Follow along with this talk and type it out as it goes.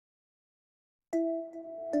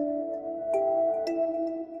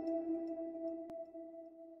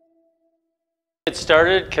Get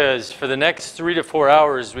started because for the next 3 to 4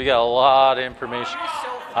 hours we got a lot of information.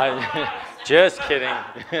 Just kidding.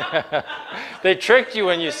 They tricked you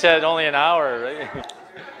when you said only an hour, right?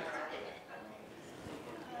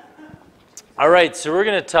 All right, so we're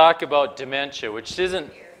going to talk about dementia, which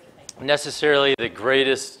isn't necessarily the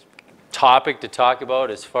greatest topic to talk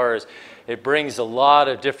about as far as it brings a lot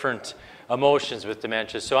of different emotions with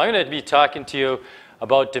dementia. So I'm going to be talking to you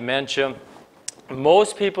about dementia.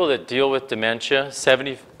 Most people that deal with dementia,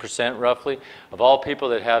 70% roughly, of all people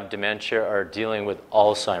that have dementia are dealing with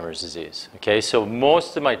Alzheimer's disease. Okay, so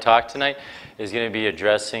most of my talk tonight is going to be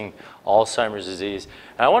addressing Alzheimer's disease.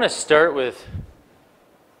 And I want to start with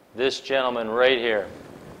this gentleman right here.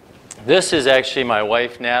 This is actually my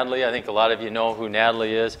wife, Natalie. I think a lot of you know who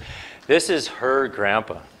Natalie is. This is her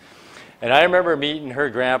grandpa. And I remember meeting her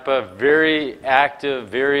grandpa, very active,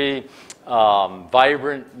 very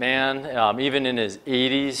vibrant man. Even in his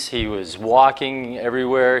 80s, he was walking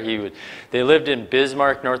everywhere. They lived in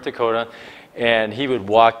Bismarck, North Dakota, and he would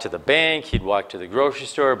walk to the bank, he'd walk to the grocery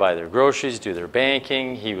store, buy their groceries, do their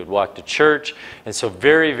banking, he would walk to church, and so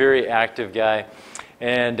very, very active guy.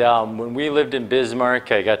 And when we lived in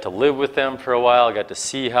Bismarck, I got to live with them for a while. I got to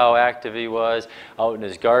see how active he was out in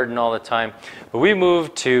his garden all the time. But we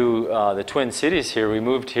moved to the Twin Cities here. We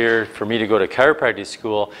moved here for me to go to chiropractic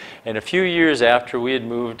school. And a few years after we had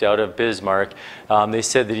moved out of Bismarck, they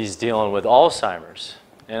said that he's dealing with Alzheimer's.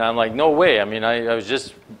 And I'm like, no way. I mean, I was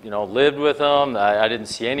just, lived with him. I didn't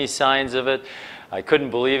see any signs of it. I couldn't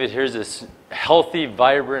believe it. Here's this healthy,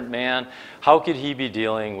 vibrant man. How could he be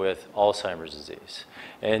dealing with Alzheimer's disease?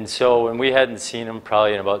 And so when we hadn't seen him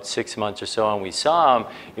probably in about 6 months or so, and we saw him,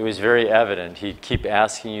 it was very evident. He'd keep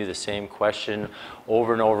asking you the same question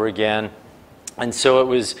over and over again. And so it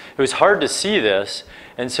was hard to see this.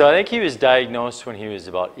 And so I think he was diagnosed when he was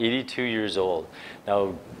about 82 years old.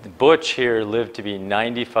 Now, Butch here lived to be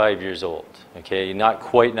 95 years old. Okay, not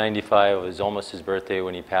quite 95. It was almost his birthday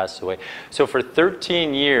when he passed away. So for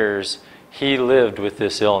 13 years, he lived with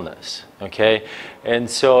this illness, okay? And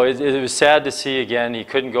so it was sad to see, again, he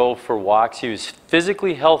couldn't go for walks. He was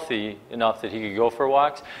physically healthy enough that he could go for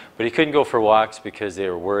walks, but he couldn't go for walks because they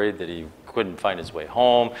were worried that he couldn't find his way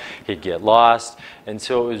home, he'd get lost. And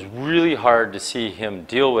so it was really hard to see him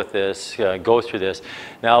deal with this, go through this.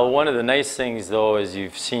 Now, one of the nice things, though, is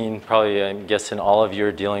you've seen, probably, I'm guessing all of you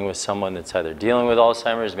are dealing with someone that's either dealing with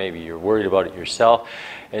Alzheimer's, maybe you're worried about it yourself.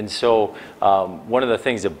 And so one of the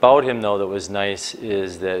things about him, though, that was nice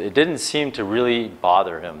is that it didn't seem to really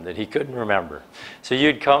bother him, that he couldn't remember. So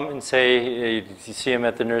you'd come and say, you see him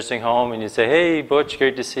at the nursing home, and you'd say, hey, Butch,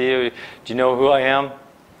 great to see you. Do you know who I am?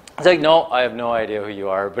 It's like, no, I have no idea who you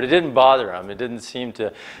are. But it didn't bother him. It didn't seem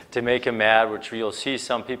to make him mad, which you'll see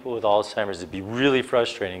some people with Alzheimer's. It'd be really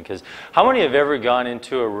frustrating, because how many have ever gone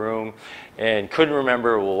into a room and couldn't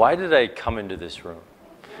remember, well, why did I come into this room?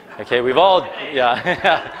 Okay, we've all,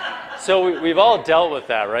 yeah. So we've all dealt with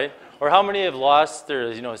that, right? Or how many have lost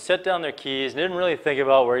their, set down their keys and didn't really think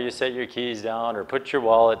about where you set your keys down or put your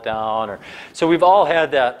wallet down. So we've all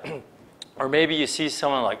had that. Or maybe you see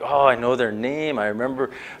someone like, oh, I know their name. I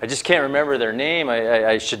just can't remember their name.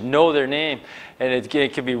 I should know their name. And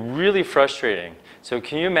it can be really frustrating. So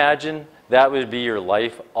can you imagine that would be your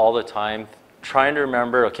life all the time, trying to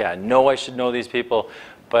remember, okay, I know I should know these people,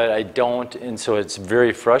 but I don't, and so it's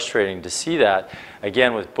very frustrating to see that.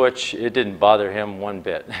 Again, with Butch, it didn't bother him one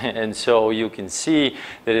bit. And so you can see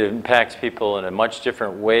that it impacts people in a much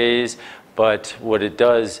different ways, but what it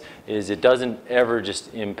does is it doesn't ever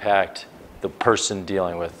just impact the person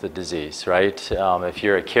dealing with the disease, right? If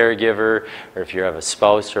you're a caregiver, or if you have a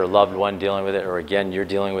spouse or a loved one dealing with it, or again, you're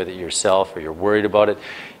dealing with it yourself, or you're worried about it,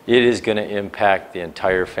 it is going to impact the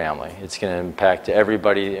entire family. It's going to impact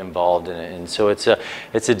everybody involved in it. And so it's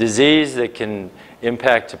a disease that can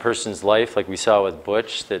impact a person's life, like we saw with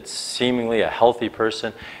Butch, that's seemingly a healthy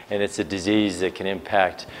person, and it's a disease that can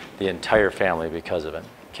impact the entire family because of it,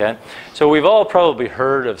 okay? So we've all probably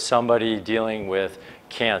heard of somebody dealing with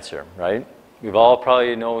cancer, right? We've all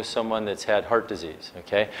probably know someone that's had heart disease,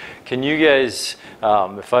 okay? Can you guys,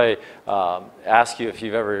 if I ask you if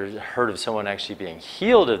you've ever heard of someone actually being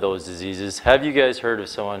healed of those diseases, have you guys heard of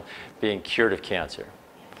someone being cured of cancer?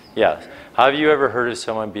 Yes. Have you ever heard of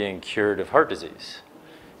someone being cured of heart disease?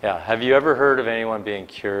 Yeah. Have you ever heard of anyone being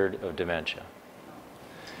cured of dementia?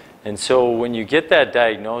 And so when you get that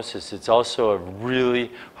diagnosis, it's also a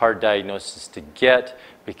really hard diagnosis to get,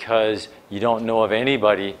 because you don't know of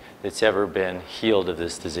anybody that's ever been healed of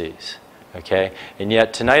this disease, okay? And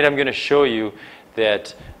yet tonight I'm going to show you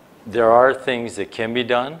that there are things that can be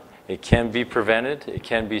done. It can be prevented, it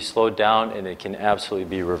can be slowed down, and it can absolutely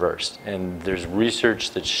be reversed. And there's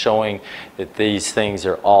research that's showing that these things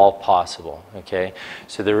are all possible, okay?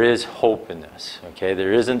 So there is hope in this, okay?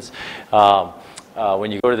 There isn't,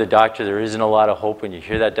 when you go to the doctor, there isn't a lot of hope. When you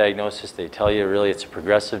hear that diagnosis, they tell you really it's a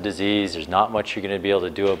progressive disease. There's not much you're going to be able to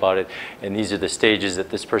do about it. And these are the stages that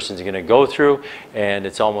this person's going to go through. And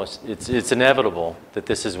it's inevitable that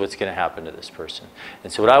this is what's going to happen to this person.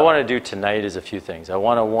 And so what I want to do tonight is a few things. I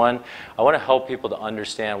want to help people to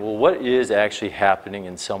understand, well, what is actually happening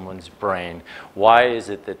in someone's brain? Why is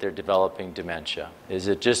it that they're developing dementia? Is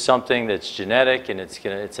it just something that's genetic and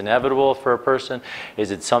it's inevitable for a person?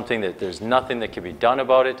 Is it something that there's nothing that can be done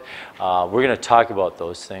about it? We're going to talk about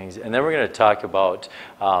those things, and then we're going to talk about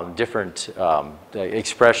different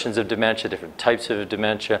expressions of dementia, different types of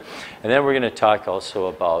dementia, and then we're going to talk also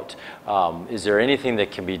about is there anything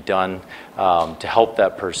that can be done to help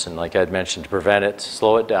that person, like I'd mentioned, to prevent it,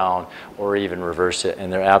 slow it down, or even reverse it,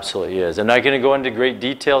 and there absolutely is. I'm not going to go into great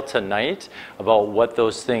detail tonight about what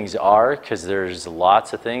those things are, because there's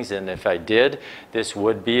lots of things, and if I did, this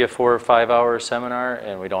would be a 4 or 5 hour seminar,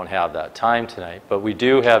 and we don't have that time tonight, but we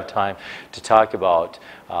do have time to talk about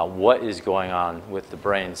what is going on with the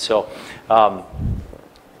brain. So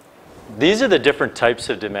these are the different types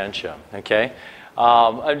of dementia, okay?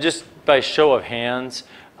 I'm just by show of hands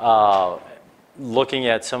looking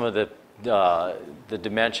at some of the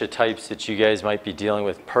dementia types that you guys might be dealing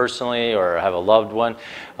with personally or have a loved one.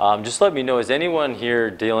 Just let me know, is anyone here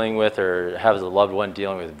dealing with or has a loved one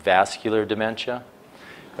dealing with vascular dementia?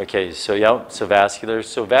 Okay, so yeah, so vascular.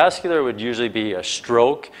 So vascular would usually be a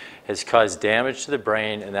stroke has caused damage to the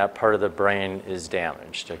brain, and that part of the brain is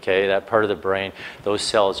damaged, okay? That part of the brain, those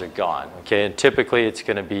cells are gone, okay? And typically it's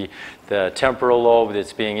going to be the temporal lobe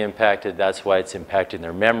that's being impacted. That's why it's impacting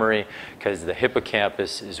their memory, because the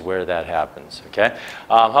hippocampus is where that happens, okay?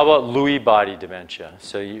 How about Lewy body dementia?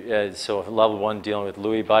 So, so if a loved one dealing with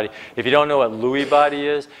Lewy body, if you don't know what Lewy body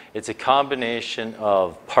is, it's a combination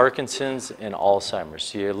of Parkinson's and Alzheimer's.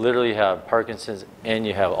 So you literally have Parkinson's and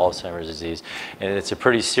you have Alzheimer's disease, and it's a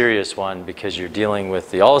pretty serious one because you're dealing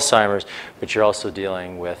with the Alzheimer's, but you're also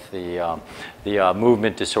dealing with the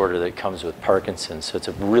movement disorder that comes with Parkinson's. So it's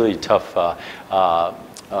a really tough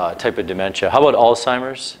type of dementia. How about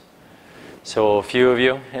Alzheimer's? So a few of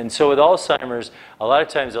you. And so with Alzheimer's, a lot of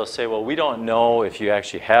times they'll say, well, we don't know if you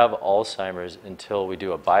actually have Alzheimer's until we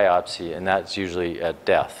do a biopsy, and that's usually at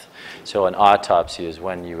death. So an autopsy is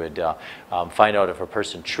when you would find out if a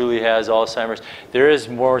person truly has Alzheimer's. There is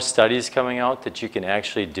more studies coming out that you can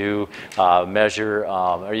actually do, measure.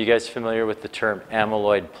 Are you guys familiar with the term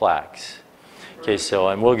amyloid plaques? Okay, so,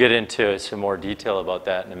 and we'll get into some more detail about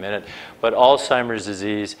that in a minute. But Alzheimer's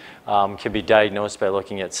disease can be diagnosed by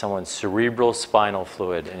looking at someone's cerebral spinal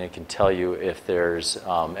fluid, and it can tell you if there's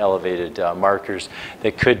elevated markers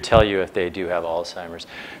that could tell you if they do have Alzheimer's.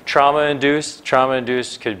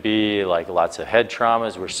 Trauma-induced could be like lots of head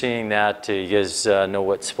traumas. We're seeing that. You guys know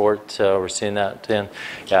what sport we're seeing that in?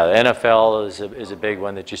 Yeah, the NFL is a big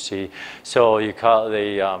one that you see. So you call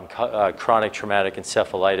the chronic traumatic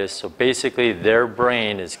encephalitis. So basically their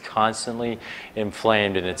brain is constantly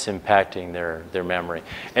inflamed and it's impacting their memory.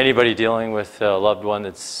 Anybody dealing with a loved one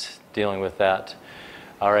that's dealing with that?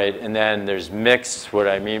 All right, and then there's mixed. What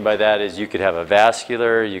I mean by that is you could have a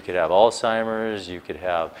vascular, you could have Alzheimer's, you could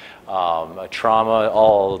have a trauma,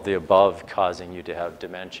 all of the above causing you to have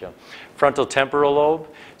dementia. Frontal temporal lobe.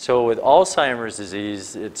 So with Alzheimer's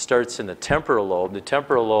disease, it starts in the temporal lobe. The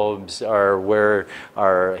temporal lobes are where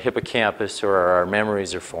our hippocampus or our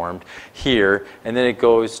memories are formed here, and then it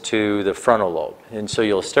goes to the frontal lobe. And so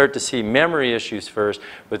you'll start to see memory issues first,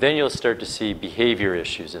 but then you'll start to see behavior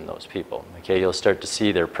issues in those people. Okay, you'll start to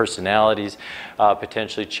see their personalities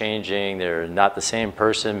potentially changing. They're not the same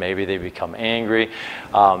person. Maybe they become angry.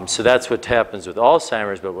 So that's what happens with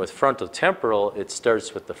Alzheimer's, but with frontal temporal, it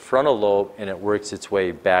starts with the frontal lobe and it works its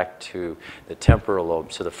way back to the temporal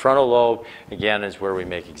lobe. So the frontal lobe, again, is where we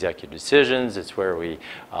make executive decisions. It's where we,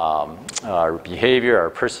 our behavior, our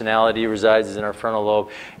personality resides in our frontal lobe.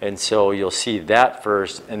 And so you'll see that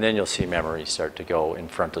first, and then you'll see memory start to go in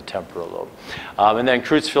frontal temporal lobe. And then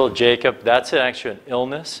Creutzfeldt-Jakob, that's actually an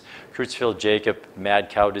illness. Creutzfeldt-Jakob mad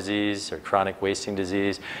cow disease or chronic wasting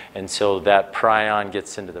disease, and so that prion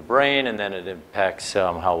gets into the brain and then it impacts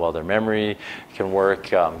how well their memory can work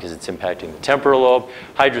because it's impacting the temporal lobe.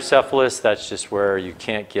 Hydrocephalus, that's just where you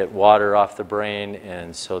can't get water off the brain,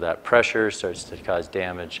 and so that pressure starts to cause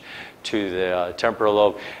damage to the temporal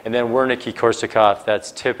lobe. And then Wernicke-Korsakoff,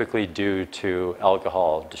 that's typically due to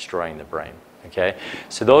alcohol destroying the brain. Okay,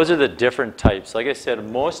 so those are the different types. Like I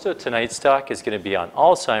said, most of tonight's talk is going to be on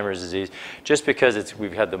Alzheimer's disease, just because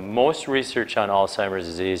we've had the most research on Alzheimer's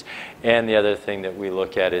disease, and the other thing that we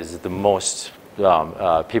look at is the most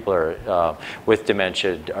people are with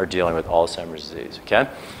dementia are dealing with Alzheimer's disease. Okay,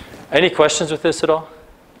 any questions with this at all?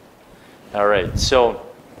 All right, so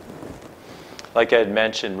like I had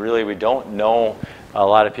mentioned, really we don't know a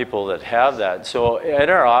lot of people that have that. So in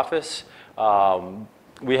our office,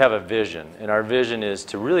 we have a vision, and our vision is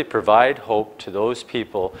to really provide hope to those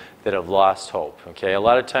people that have lost hope. Okay, a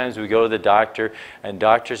lot of times we go to the doctor, and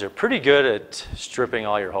doctors are pretty good at stripping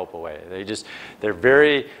all your hope away. They're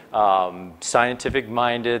very scientific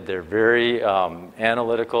minded. They're very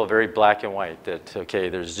analytical, very black and white. That okay,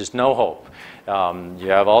 there's just no hope. You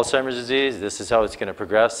have Alzheimer's disease, this is how it's going to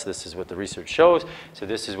progress, this is what the research shows, so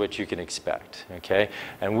this is what you can expect, okay?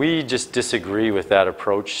 And we just disagree with that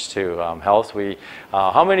approach to health.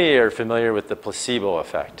 How many are familiar with the placebo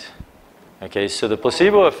effect? Okay, so the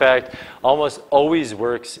placebo effect almost always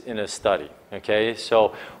works in a study, okay?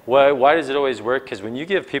 So why does it always work? Because when you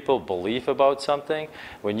give people belief about something,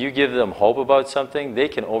 when you give them hope about something, they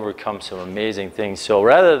can overcome some amazing things. So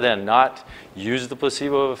rather than not use the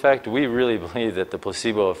placebo effect, we really believe that the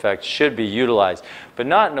placebo effect should be utilized, but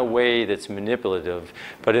not in a way that's manipulative,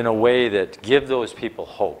 but in a way that give those people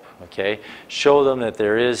hope, okay? Show them that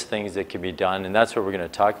there is things that can be done, and that's what we're going to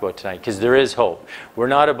talk about tonight, because there is hope. We're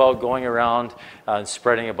not about going around and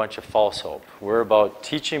spreading a bunch of false hope. We're about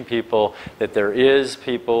teaching people that there is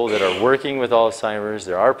people that are working with Alzheimer's.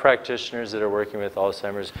 There are practitioners that are working with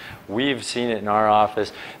Alzheimer's. We've seen it in our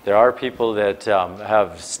office. There are people that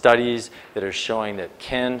have studies that are showing that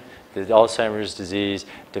the Alzheimer's disease,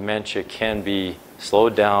 dementia can be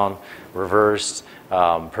slowed down, reversed,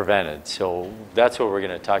 prevented. So that's what we're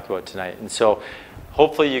going to talk about tonight. And so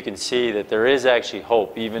hopefully you can see that there is actually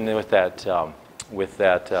hope even with that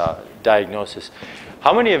diagnosis.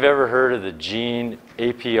 How many have ever heard of the gene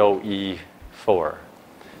APOE4?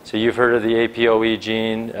 So you've heard of the APOE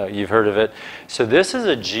gene, you've heard of it. So this is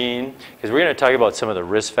a gene, because we're going to talk about some of the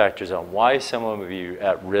risk factors on why someone would be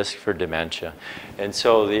at risk for dementia. And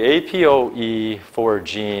so the APOE4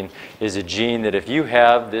 gene is a gene that if you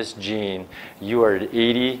have this gene, you are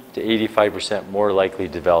 80 to 85% more likely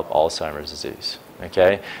to develop Alzheimer's disease.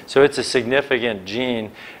 Okay? So it's a significant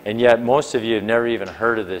gene, and yet most of you have never even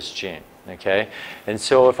heard of this gene. Okay? And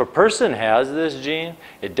so if a person has this gene,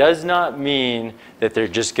 it does not mean that they're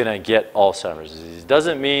just going to get Alzheimer's disease. It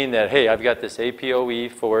doesn't mean that, hey, I've got this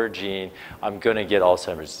APOE4 gene, I'm going to get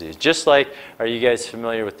Alzheimer's disease. Just like, are you guys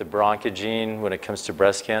familiar with the BRCA gene when it comes to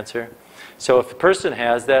breast cancer? So if a person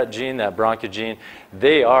has that gene, that BRCA gene,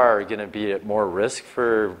 they are going to be at more risk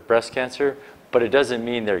for breast cancer, but it doesn't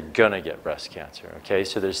mean they're going to get breast cancer, okay?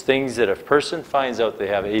 So there's things that if a person finds out they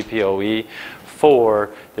have APOE4,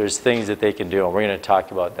 there's things that they can do, and we're going to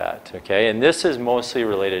talk about that, okay? And this is mostly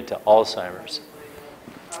related to Alzheimer's.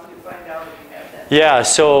 How do you find out if you have that? Yeah,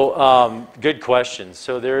 so good question.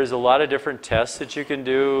 So there's a lot of different tests that you can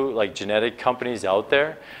do, like genetic companies out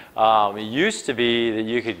there. It used to be that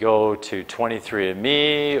you could go to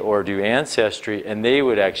 23andMe or do Ancestry, and they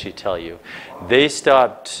would actually tell you. They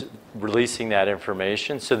stopped releasing that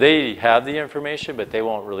information. So they have the information, but they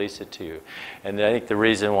won't release it to you. And I think the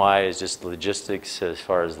reason why is just logistics as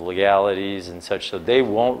far as legalities and such, so they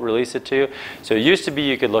won't release it to you. So it used to be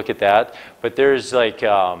you could look at that, but there's like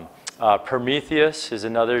Prometheus is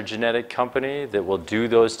another genetic company that will do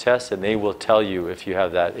those tests, and they will tell you if you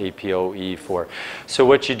have that APOE4. So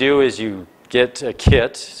what you do is you get a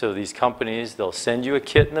kit. So these companies, they'll send you a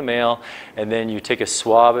kit in the mail, and then you take a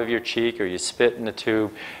swab of your cheek or you spit in a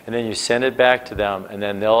tube, and then you send it back to them, and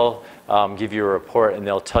then they'll give you a report, and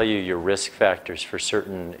they'll tell you your risk factors for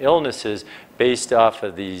certain illnesses based off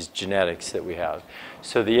of these genetics that we have.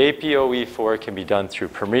 So the APOE4 can be done through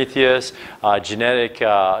Prometheus. Genetic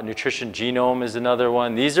nutrition genome is another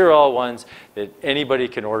one. These are all ones that anybody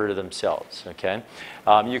can order themselves, okay?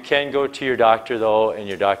 You can go to your doctor, though, and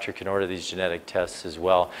your doctor can order these genetic tests as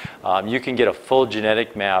well. You can get a full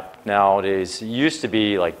genetic map nowadays. It used to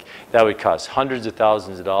be like that would cost hundreds of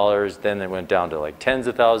thousands of dollars. Then it went down to like tens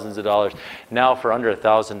of thousands of dollars. Now for under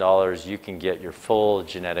 $1,000, you can get your full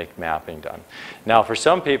genetic mapping done. Now for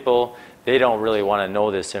some people, they don't really want to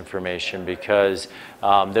know this information because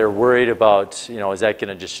they're worried about, you know, is that going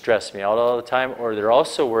to just stress me out all the time? Or they're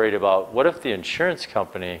also worried about, what if the insurance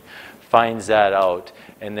company finds that out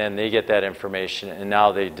and then they get that information, and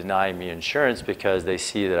now they deny me insurance because they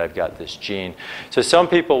see that I've got this gene. So some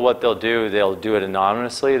people, what they'll do it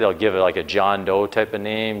anonymously. They'll give it like a John Doe type of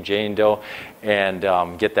name, Jane Doe, and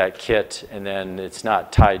get that kit, and then it's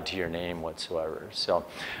not tied to your name whatsoever. So,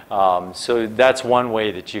 so that's one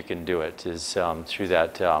way that you can do it, is through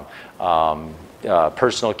that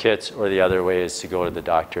personal kits, or the other way is to go to the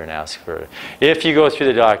doctor and ask for it. If you go through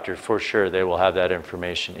the doctor, for sure, they will have that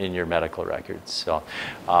information in your medical records. So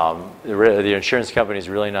the insurance company is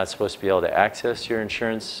really not supposed to be able to access your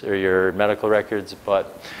insurance or your medical records,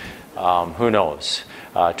 but who knows?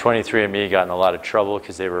 23andMe got in a lot of trouble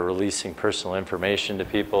because they were releasing personal information to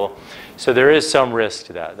people. So there is some risk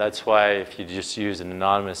to that. That's why if you just use an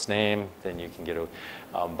anonymous name, then you can get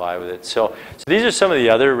by with it. So these are some of the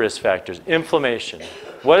other risk factors. Inflammation.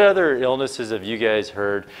 What other illnesses have you guys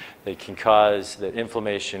heard that can cause, that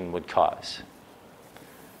inflammation would cause?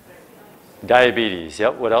 Diabetes.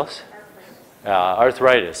 Yep. What else?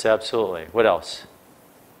 Arthritis. Absolutely. What else?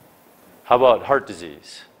 How about heart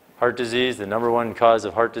disease? Heart disease, the #1 cause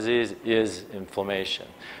of heart disease is inflammation.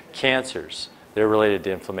 Cancers, they're related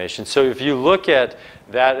to inflammation. So if you look at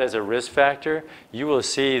that as a risk factor, you will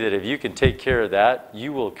see that if you can take care of that,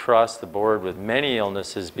 you will cross the board with many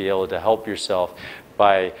illnesses, be able to help yourself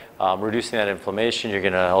by reducing that inflammation. You're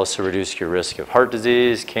going to also reduce your risk of heart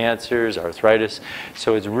disease, cancers, arthritis.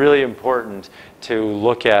 So it's really important to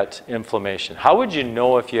look at inflammation. How would you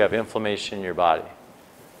know if you have inflammation in your body?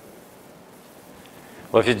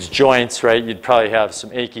 Well, if it's joints, right, you'd probably have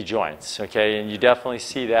some achy joints, okay? And you definitely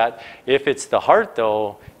see that. If it's the heart,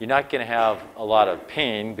 though, you're not going to have a lot of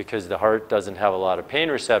pain because the heart doesn't have a lot of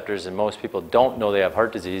pain receptors, and most people don't know they have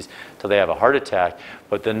heart disease until they have a heart attack.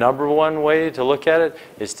 But the #1 way to look at it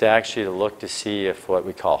is to actually look to see if what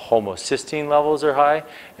we call homocysteine levels are high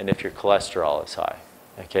and if your cholesterol is high.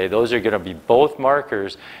 Okay, those are going to be both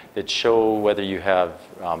markers that show whether you have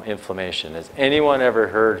inflammation. Has anyone ever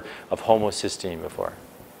heard of homocysteine before?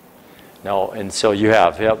 No, and so you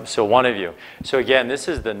have. Yep. So one of you. So again, this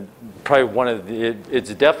is probably one of the.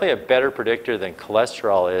 It's definitely a better predictor than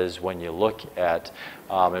cholesterol is when you look at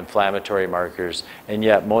inflammatory markers, and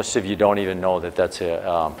yet most of you don't even know that that's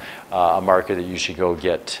a marker that you should go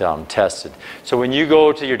get tested. So when you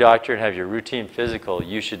go to your doctor and have your routine physical,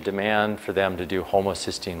 you should demand for them to do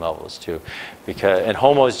homocysteine levels too, and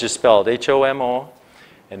homo is just spelled H-O-M-O,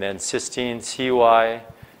 and then cysteine, C-Y-S-T-E-I-N-E.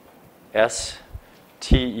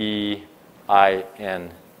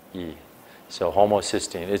 So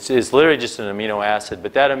homocysteine. It's literally just an amino acid,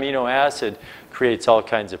 but that amino acid creates all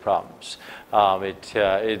kinds of problems.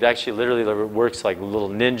 It actually literally works like little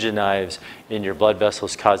ninja knives in your blood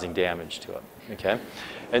vessels, causing damage to it. Okay?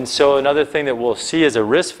 And so another thing that we'll see as a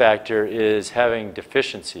risk factor is having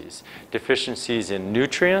deficiencies. Deficiencies in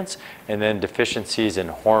nutrients and then deficiencies in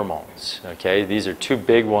hormones. Okay? These are two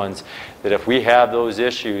big ones that if we have those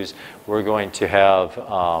issues, we're going to have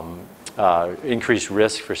increased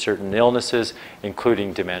risk for certain illnesses,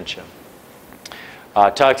 including dementia.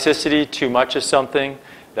 Toxicity, too much of something,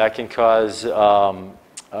 that can cause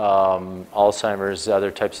Alzheimer's,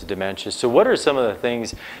 other types of dementia. So what are some of the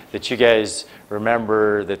things that you guys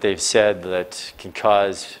remember that they've said that can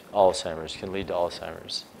cause Alzheimer's, can lead to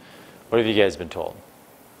Alzheimer's? What have you guys been told?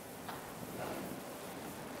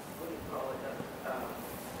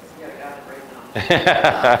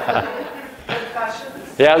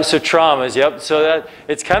 Yeah, so traumas, yep. So that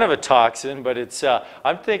it's kind of a toxin, but it's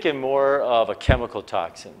I'm thinking more of a chemical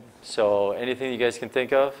toxin. So anything you guys can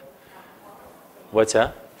think of? What's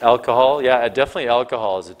that? Alcohol? Yeah, definitely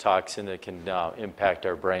alcohol is a toxin that can impact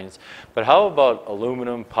our brains. But how about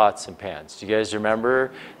aluminum pots and pans? Do you guys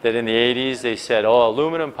remember that in the 80s they said, oh,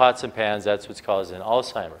 aluminum pots and pans, that's what's causing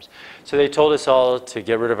Alzheimer's. So they told us all to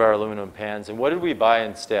get rid of our aluminum pans. And what did we buy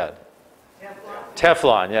instead?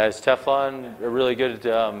 Teflon, yeah, is Teflon a really good,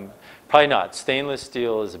 probably not. Stainless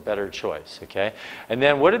steel is a better choice, okay? And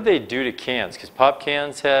then what did they do to cans? Because pop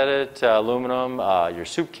cans had it, aluminum, your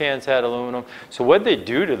soup cans had aluminum. So what did they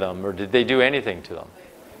do to them, or did they do anything to them?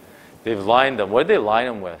 They've lined them. What did they line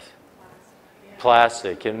them with?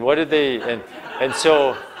 Plastic. And what did they, and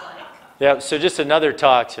so, yeah, so just another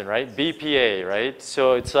toxin, right? BPA, right?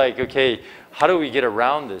 So it's like, okay, how do we get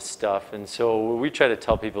around this stuff? And so what we try to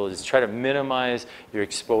tell people is try to minimize your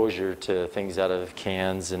exposure to things out of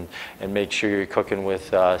cans and make sure you're cooking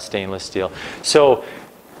with stainless steel. So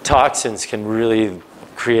toxins can really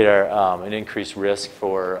create an increased risk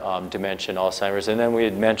for dementia and Alzheimer's. And then we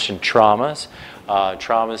had mentioned traumas.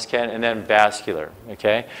 Traumas can, and then vascular,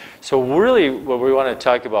 okay? So really what we want to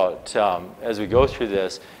talk about as we go through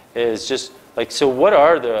this is just like, so what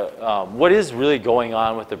are the, what is really going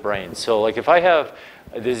on with the brain? So like if I have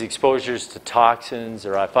these exposures to toxins,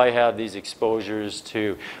 or if I have these exposures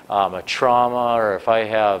to a trauma, or if I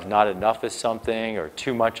have not enough of something or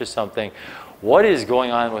too much of something, what is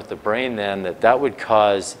going on with the brain then that would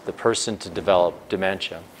cause the person to develop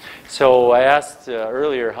dementia? So I asked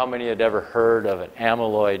earlier how many had ever heard of an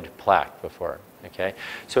amyloid plaque before. Okay,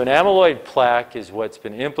 so an amyloid plaque is what's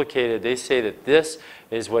been implicated. They say that this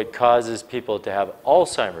is what causes people to have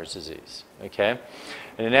Alzheimer's disease. Okay,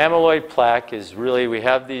 and an amyloid plaque is really, we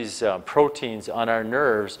have these proteins on our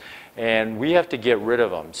nerves, and we have to get rid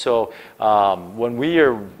of them. So when we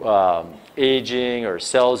are aging, or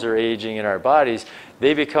cells are aging in our bodies,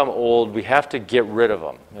 they become old, we have to get rid of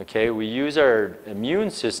them, okay? We use our immune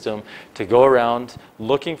system to go around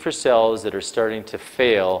looking for cells that are starting to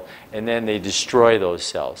fail, and then they destroy those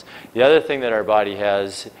cells. The other thing that our body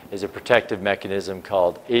has is a protective mechanism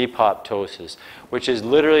called apoptosis, which is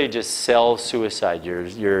literally just cell suicide.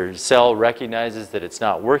 Your cell recognizes that it's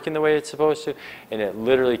not working the way it's supposed to, and it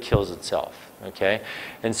literally kills itself. Okay,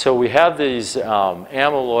 and so we have these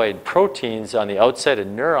amyloid proteins on the outside of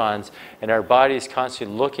neurons, and our body is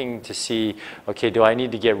constantly looking to see, okay, do I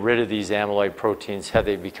need to get rid of these amyloid proteins? Have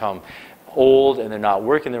they become old and they're not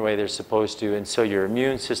working the way they're supposed to? And so your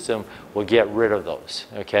immune system will get rid of those.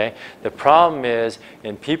 Okay, the problem is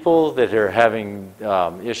in people that are having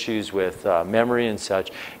issues with memory and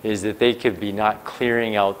such, is that they could be not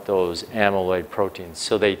clearing out those amyloid proteins.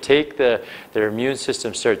 So they take their immune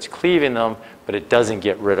system starts cleaving them, but it doesn't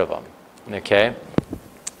get rid of them. Okay,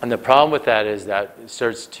 and the problem with that is that it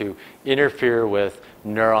starts to interfere with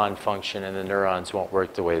neuron function, and the neurons won't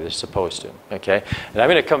work the way they're supposed to. Okay, and I'm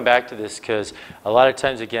going to come back to this because a lot of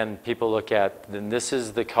times, again, people look at, then this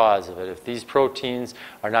is the cause of it. If these proteins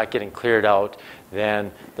are not getting cleared out,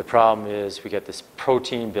 then the problem is we get this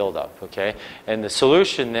protein buildup. Okay, and the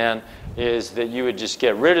solution then is that you would just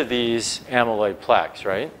get rid of these amyloid plaques,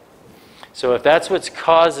 right? So if that's what's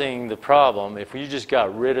causing the problem, if you just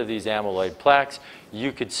got rid of these amyloid plaques,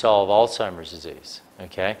 you could solve Alzheimer's disease.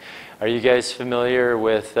 Okay, are you guys familiar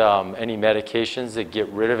with any medications that get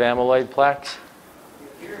rid of amyloid plaques?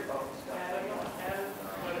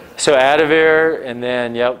 So Adavir, and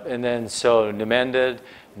then so Namenda,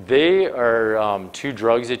 they are two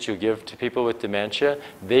drugs that you give to people with dementia.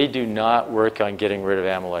 They do not work on getting rid of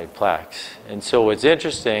amyloid plaques. And so what's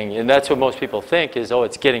interesting, and that's what most people think, is, oh,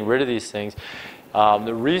 it's getting rid of these things.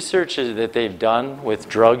 The research that they've done with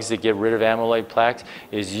drugs that get rid of amyloid plaques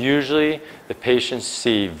is usually the patients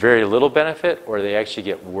see very little benefit, or they actually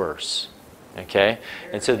get worse. Okay,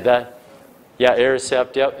 and so that, yeah,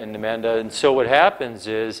 Aricept, yep, and Namenda. And so what happens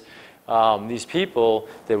is these people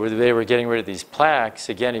that they were getting rid of these plaques.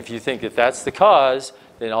 Again, if you think that that's the cause,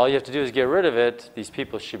 then all you have to do is get rid of it. These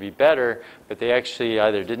people should be better, but they actually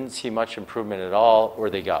either didn't see much improvement at all, or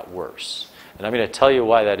they got worse. And I'm going to tell you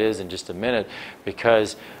why that is in just a minute,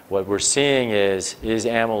 because what we're seeing is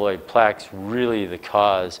amyloid plaques really the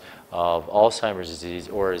cause of Alzheimer's disease,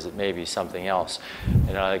 or is it maybe something else?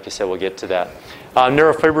 And like I said, we'll get to that.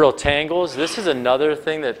 Neurofibril tangles, this is another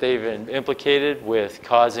thing that they've implicated with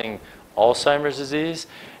causing Alzheimer's disease.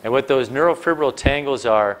 And what those neurofibril tangles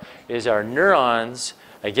are is our neurons,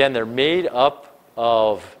 again, they're made up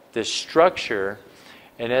of this structure.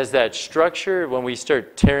 And as that structure, when we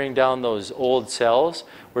start tearing down those old cells,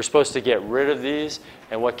 we're supposed to get rid of these.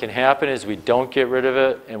 And what can happen is we don't get rid of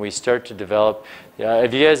it, and we start to develop.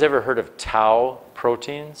 Have you guys ever heard of tau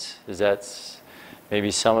proteins? Is that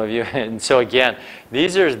maybe some of you? And so again,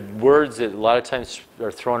 these are words that a lot of times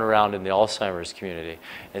are thrown around in the Alzheimer's community.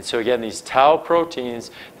 And so again, these tau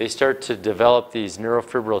proteins, they start to develop these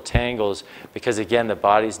neurofibril tangles because, again, the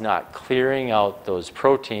body's not clearing out those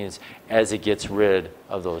proteins as it gets rid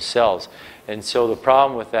of those cells. And so the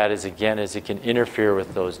problem with that is, again, is it can interfere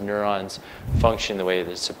with those neurons function the way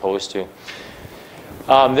they're supposed to.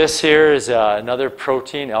 This here is another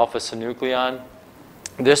protein, alpha-synuclein.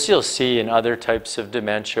 This you'll see in other types of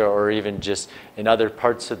dementia, or even just in other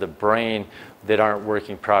parts of the brain that aren't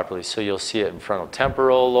working properly. So you'll see it in frontal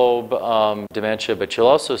temporal lobe dementia, but you'll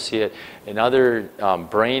also see it in other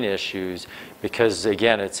brain issues, because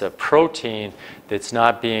again, it's a protein that's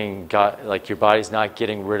not being like your body's not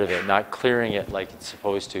getting rid of it, not clearing it like it's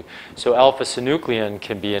supposed to. So alpha-synuclein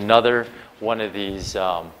can be another one of these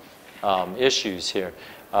issues here.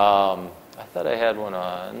 I thought I had one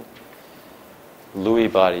on.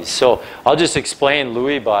 Lewy bodies. So I'll just explain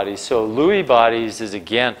Lewy bodies. So Lewy bodies is,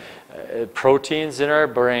 again, proteins in our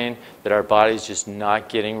brain that our body's just not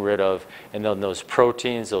getting rid of. And then those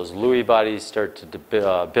proteins, those Lewy bodies start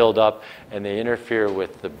to build up, and they interfere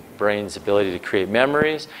with the brain's ability to create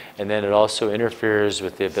memories. And then it also interferes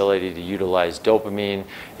with the ability to utilize dopamine.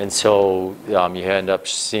 And so you end up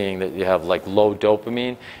seeing that you have like low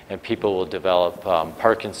dopamine, and people will develop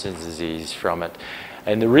Parkinson's disease from it.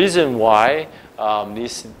 And the reason why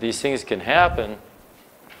these things can happen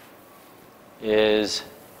is,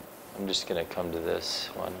 I'm just going to come to this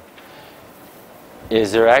one,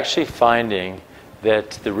 is they're actually finding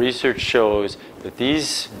that the research shows that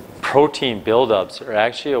these protein buildups are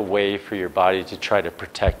actually a way for your body to try to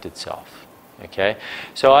protect itself. Okay?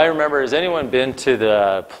 So I remember, has anyone been to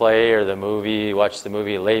the play or the movie, watched the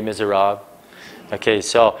movie Les Miserables? Okay,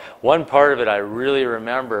 so one part of it I really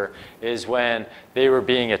remember is when they were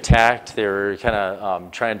being attacked. They were kind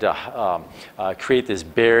of trying to create this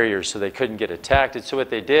barrier so they couldn't get attacked. And so what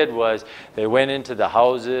they did was they went into the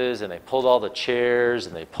houses and they pulled all the chairs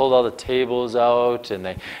and they pulled all the tables out and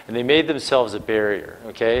they made themselves a barrier.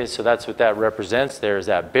 Okay, so that's what that represents there, is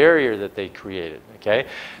that barrier that they created. Okay,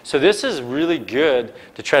 so this is really good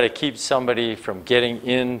to try to keep somebody from getting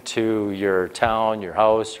into your town, your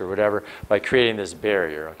house, or whatever by creating this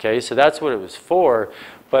barrier. Okay, so that's what it was for.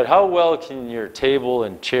 But how well can your table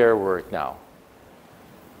and chair work now?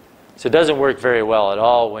 So it doesn't work very well at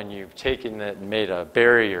all when you've taken it and made a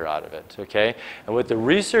barrier out of it, okay? And what the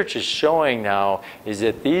research is showing now is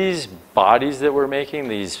that these bodies that we're making,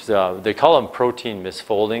 these, they call them protein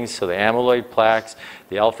misfoldings, so the amyloid plaques,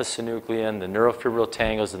 the alpha-synuclein, the neurofibril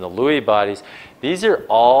tangles, and the Lewy bodies, these are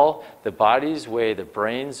all the body's way, the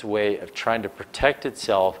brain's way of trying to protect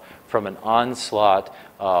itself from an onslaught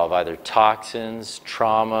of either toxins,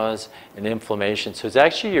 traumas, and inflammation. So it's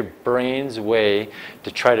actually your brain's way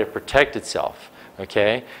to try to protect itself,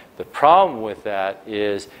 okay? The problem with that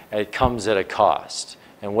is it comes at a cost.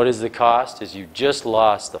 And what is the cost? Is you just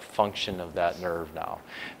lost the function of that nerve now.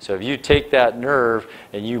 So if you take that nerve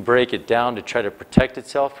and you break it down to try to protect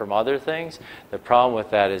itself from other things, the problem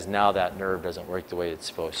with that is now that nerve doesn't work the way it's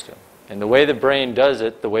supposed to. And the way the brain does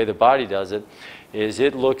it, the way the body does it, is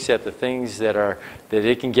it looks at the things that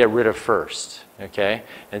it can get rid of first, okay?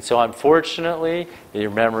 And so unfortunately,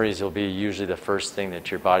 your memories will be usually the first thing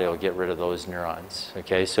that your body will get rid of, those neurons,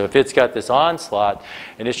 okay? So if it's got this onslaught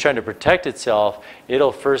and it's trying to protect itself,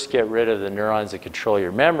 it'll first get rid of the neurons that control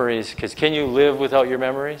your memories, because can you live without your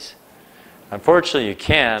memories? Unfortunately, you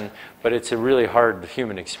can, but it's a really hard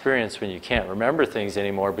human experience when you can't remember things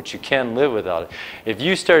anymore, but you can live without it. If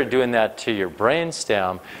you started doing that to your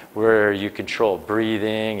brainstem, where you control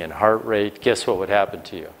breathing and heart rate, guess what would happen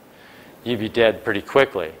to you? You'd be dead pretty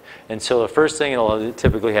quickly. And so the first thing that'll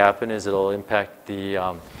typically happen is it'll impact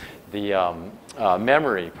the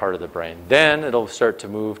memory part of the brain. Then it'll start to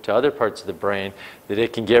move to other parts of the brain that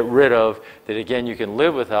it can get rid of, that again you can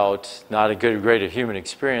live without, not a great human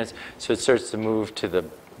experience, so it starts to move to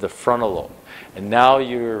the frontal lobe. And now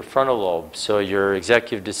your frontal lobe, so your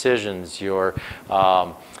executive decisions, your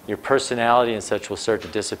personality and such will start to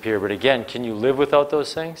disappear. But again, can you live without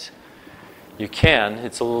those things? You can.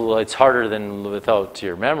 It's harder than without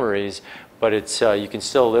your memories, but you can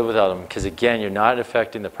still live without them, because again, you're not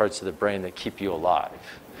affecting the parts of the brain that keep you alive.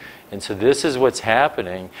 And so this is what's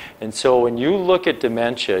happening. And so when you look at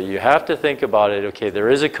dementia, you have to think about it, okay, there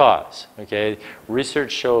is a cause, okay?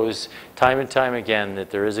 Research shows time and time again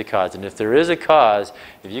that there is a cause. And if there is a cause,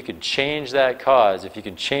 if you can change that cause, if you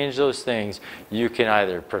can change those things, you can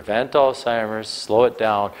either prevent Alzheimer's, slow it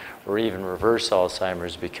down, or even reverse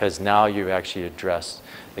Alzheimer's, because now you've actually addressed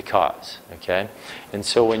the cause, okay? And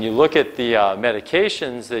so when you look at the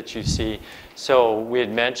medications that you see, so we had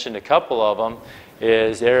mentioned a couple of them,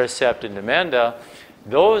 is Aricept and Namenda.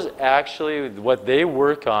 Those actually, what they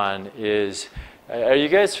work on is, are you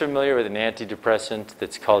guys familiar with an antidepressant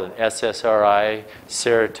that's called an SSRI,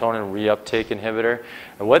 serotonin reuptake inhibitor?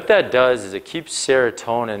 And what that does is it keeps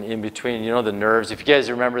serotonin in between, you know, the nerves. If you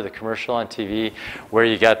guys remember the commercial on TV where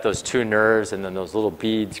you got those two nerves and then those little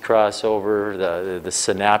beads cross over, the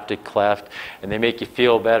synaptic cleft, and they make you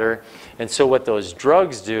feel better. And so what those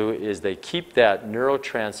drugs do is they keep that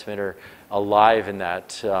neurotransmitter alive in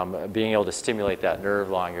that, being able to stimulate that nerve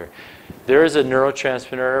longer. There is a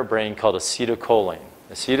neurotransmitter in our brain called acetylcholine,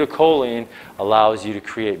 Acetylcholine allows you to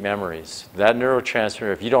create memories. That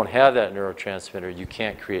neurotransmitter, if you don't have that neurotransmitter, you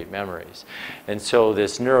can't create memories. And so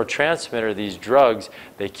this neurotransmitter, these drugs,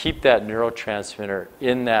 they keep that neurotransmitter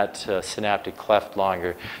in that synaptic cleft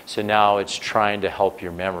longer. So now it's trying to help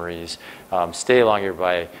your memories stay longer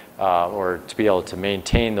by, or to be able to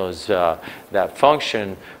maintain those, that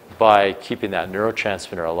function by keeping that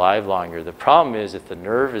neurotransmitter alive longer. The problem is if the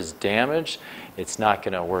nerve is damaged, it's not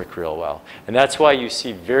going to work real well. And that's why you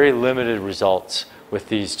see very limited results with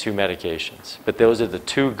these two medications. But those are the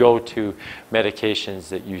two go-to medications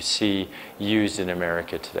that you see used in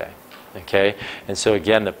America today. Okay? And so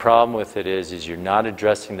again, the problem with it is you're not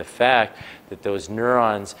addressing the fact that those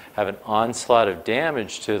neurons have an onslaught of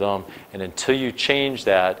damage to them, and until you change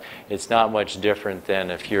that, it's not much different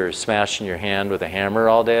than if you're smashing your hand with a hammer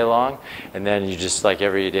all day long, and then you just like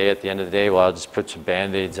every day at the end of the day, well, I'll just put some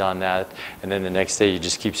Band-Aids on that, and then the next day you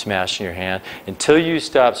just keep smashing your hand. Until you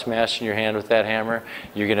stop smashing your hand with that hammer,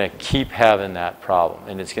 you're going to keep having that problem,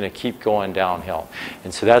 and it's going to keep going downhill.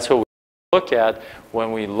 And so that's what we look at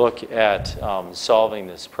when we look at solving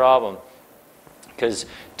this problem. Because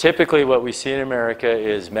typically what we see in America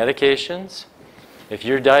is medications. If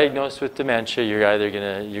you're diagnosed with dementia, you're either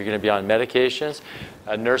gonna be on medications,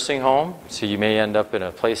 a nursing home, so you may end up in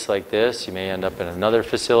a place like this, you may end up in another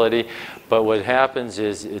facility, but what happens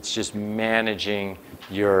is it's just managing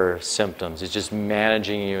your symptoms. It's just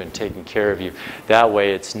managing you and taking care of you. That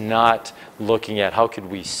way it's not looking at how could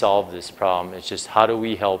we solve this problem, it's just how do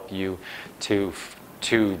we help you to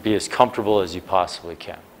be as comfortable as you possibly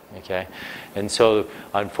can. Okay? And so,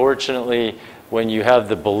 unfortunately, when you have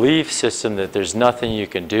the belief system that there's nothing you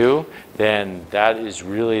can do, then that is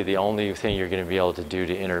really the only thing you're going to be able to do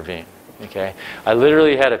to intervene. Okay? I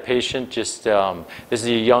literally had a patient just, this is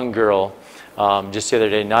a young girl, just the other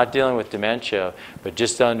day, not dealing with dementia, but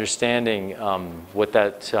just understanding what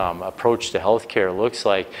that approach to healthcare looks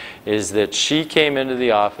like, is that she came into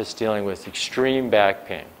the office dealing with extreme back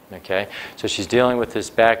pain. Okay, so she's dealing with this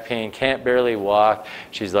back pain, can't barely walk.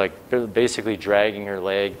 She's like basically dragging her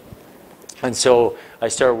leg. And so I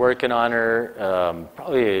started working on her.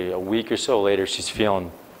 Probably a week or so later, she's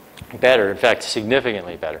feeling better. In fact,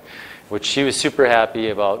 significantly better, which she was super happy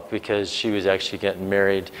about because she was actually getting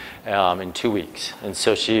married in 2 weeks. And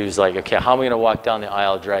so she was like, okay, how am I going to walk down the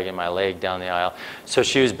aisle dragging my leg down the aisle? So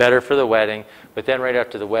she was better for the wedding. But then right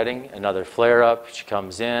after the wedding, another flare-up. She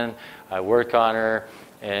comes in. I work on her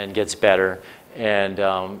and gets better. And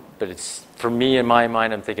but it's, for me, in my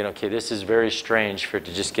mind, I'm thinking, okay, this is very strange for it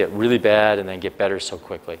to just get really bad and then get better so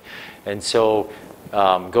quickly. And so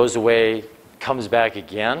goes away, comes back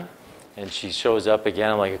again, and she shows up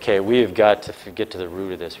again. I'm like, okay, we have got to get to the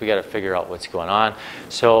root of this. We got to figure out what's going on.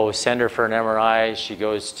 So send her for an MRI. She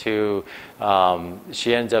goes to,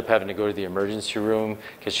 she ends up having to go to the emergency room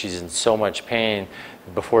because she's in so much pain.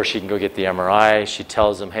 Before she can go get the MRI, she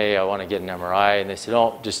tells them, hey, I want to get an MRI. And they said,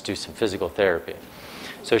 oh, just do some physical therapy.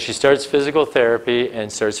 So she starts physical therapy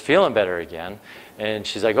and starts feeling better again. And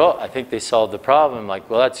she's like, oh, I think they solved the problem. I'm like,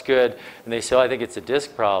 well, that's good. And they say, oh, I think it's a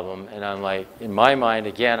disc problem. And I'm like, in my mind,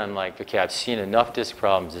 again, I'm like, okay, I've seen enough disc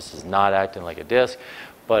problems. This is not acting like a disc.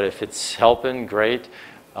 But if it's helping, great.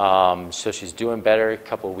 So she's doing better. A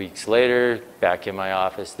couple of weeks later, back in my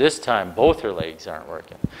office. This time, both her legs aren't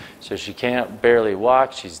working. So she can't barely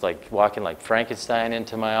walk. She's like walking like Frankenstein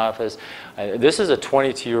into my office. This is a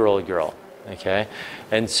 22-year-old girl. Okay,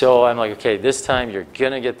 and so I'm like, okay, this time you're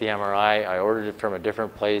gonna get the MRI. I ordered it from a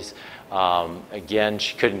different place. Again,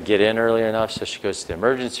 she couldn't get in early enough, so she goes to the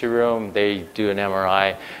emergency room. They do an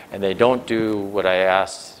MRI, and they don't do what I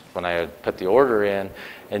asked when I had put the order in.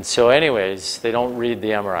 And so anyways, they don't read the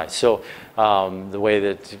MRI. So the way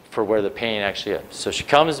that, for where the pain actually is. So she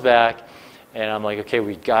comes back, and I'm like, okay,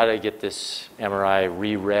 we gotta get this MRI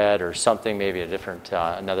reread or something, maybe a different,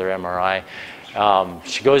 another MRI.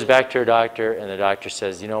 She goes back to her doctor, and the doctor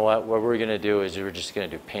says, you know what we're going to do is we're just going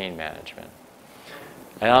to do pain management.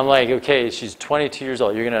 And I'm like, okay, she's 22 years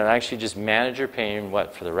old. You're going to actually just manage her pain,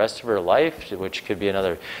 what, for the rest of her life, which could be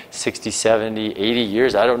another 60, 70, 80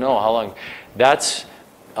 years. I don't know how long. That's,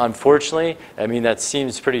 unfortunately, I mean, that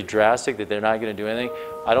seems pretty drastic that they're not going to do anything.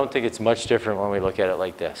 I don't think it's much different when we look at it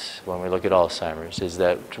like this, when we look at Alzheimer's, is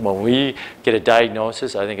that when we get a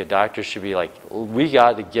diagnosis, I think a doctor should be like, we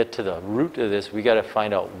got to get to the root of this. We got to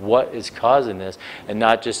find out what is causing this, and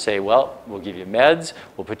not just say, well, we'll give you meds,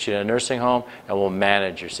 we'll put you in a nursing home, and we'll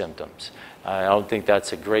manage your symptoms. I don't think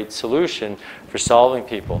that's a great solution for solving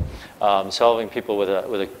people with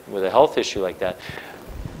a health issue like that.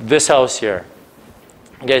 This house here,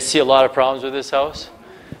 you guys see a lot of problems with this house?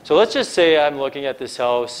 So let's just say I'm looking at this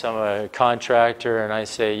house, I'm a contractor, and I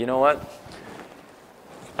say, you know what?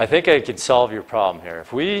 I think I could solve your problem here.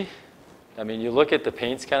 I mean, you look at the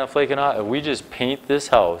paint's kind of flaking off. If we just paint this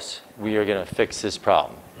house, we are going to fix this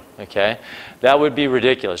problem, okay? That would be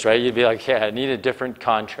ridiculous, right? You'd be like, yeah, I need a different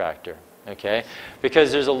contractor, okay?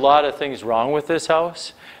 Because there's a lot of things wrong with this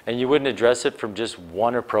house, and you wouldn't address it from just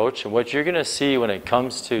one approach. And what you're going to see when it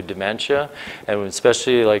comes to dementia, and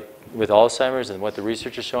especially like with Alzheimer's and what the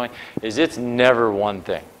research is showing, is it's never one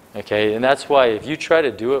thing. Okay, and that's why if you try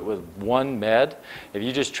to do it with one med, if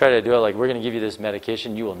you just try to do it like we're going to give you this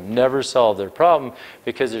medication, you will never solve their problem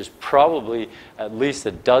because there's probably at least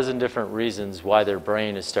a dozen different reasons why their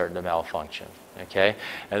brain is starting to malfunction. Okay,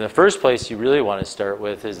 and the first place you really want to start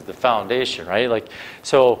with is the foundation, right? Like,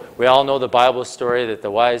 so we all know the Bible story that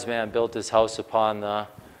the wise man built his house upon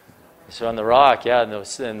the rock, yeah,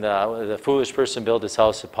 and the foolish person built his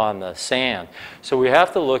house upon the sand. So we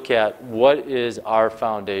have to look at what is our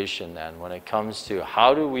foundation then when it comes to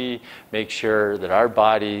how do we make sure that our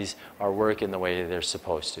bodies are working the way they're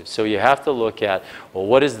supposed to. So you have to look at, well,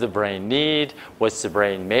 what does the brain need? What's the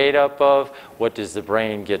brain made up of? What does the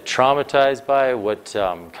brain get traumatized by? What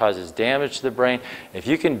causes damage to the brain? If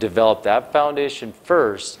you can develop that foundation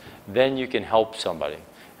first, then you can help somebody.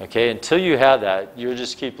 Okay, until you have that, you'll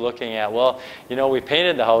just keep looking at, well, you know, we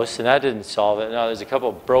painted the house and that didn't solve it. Now there's a couple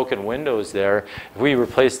of broken windows there. If we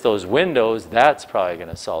replace those windows, that's probably going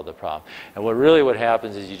to solve the problem. And what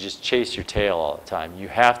happens is you just chase your tail all the time. You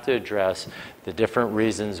have to address the different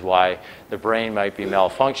reasons why the brain might be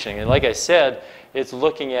malfunctioning. And like I said, it's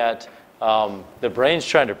looking at the brain's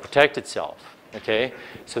trying to protect itself. Okay,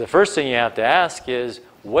 so the first thing you have to ask is,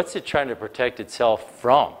 what's it trying to protect itself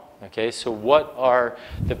from? Okay, so what are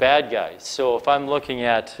the bad guys? So if I'm looking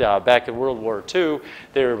at back in World War II,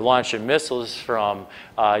 they were launching missiles from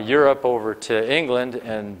Europe over to England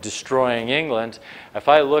and destroying England. If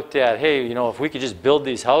I looked at, hey, you know, if we could just build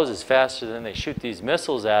these houses faster than they shoot these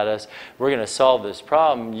missiles at us, we're going to solve this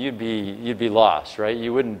problem. You'd be lost, right?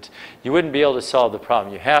 You wouldn't be able to solve the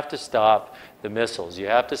problem. You have to stop the missiles. You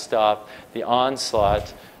have to stop the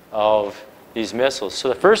onslaught of these missiles. So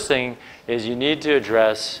the first thing is you need to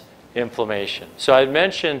address inflammation. So I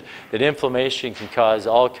mentioned that inflammation can cause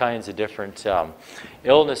all kinds of different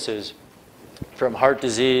illnesses, from heart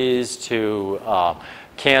disease to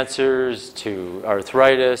cancers to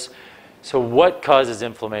arthritis. So what causes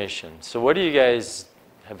inflammation? So what do you guys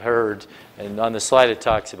have heard? And on the slide it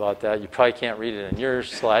talks about that. You probably can't read it in your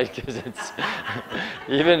slide because it's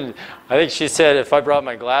even, I think she said if I brought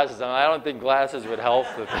my glasses on, I don't think glasses would help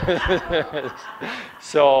with this.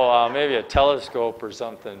 So maybe a telescope or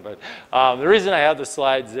something. But the reason I have the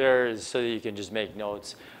slides there is so that you can just make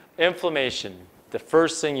notes. Inflammation, the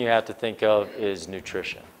first thing you have to think of is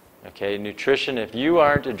nutrition. Okay, nutrition, if you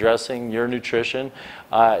aren't addressing your nutrition,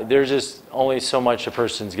 there's just only so much a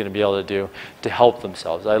person's going to be able to do to help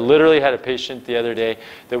themselves. I literally had a patient the other day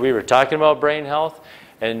that we were talking about brain health,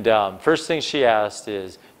 and first thing she asked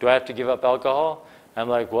is, do I have to give up alcohol? I'm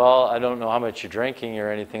like, well, I don't know how much you're drinking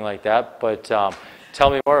or anything like that, but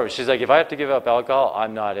tell me more. She's like, if I have to give up alcohol,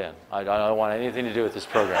 I'm not in. I don't want anything to do with this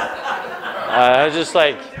program. I was just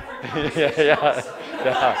like,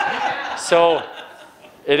 yeah. So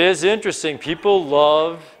it is interesting. People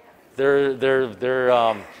love their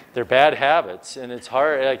bad habits, and it's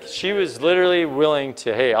hard. Like, she was literally willing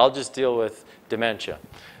to, hey, I'll just deal with dementia.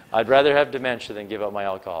 I'd rather have dementia than give up my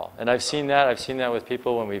alcohol. And I've seen that. I've seen that with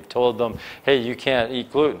people when we've told them, hey, you can't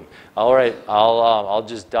eat gluten. All right, I'll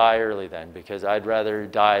just die early then because I'd rather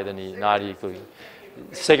die than not eat gluten.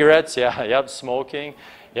 Cigarettes, yeah, yep, smoking.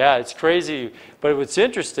 Yeah, it's crazy. But what's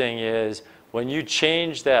interesting is when you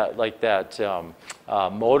change that, like that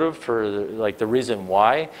motive for like the reason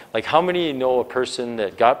why, like how many know a person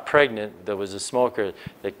that got pregnant that was a smoker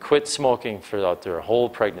that quit smoking throughout their whole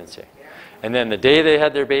pregnancy? And then the day they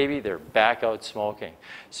had their baby, they're back out smoking.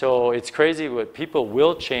 So it's crazy what people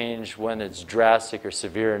will change when it's drastic or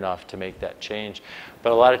severe enough to make that change.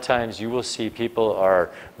 But a lot of times you will see people are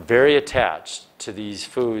very attached to these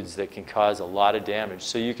foods that can cause a lot of damage.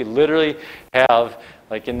 So you could literally have,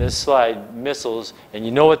 like in this slide, missiles, and you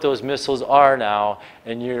know what those missiles are now,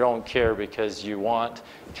 and you don't care because you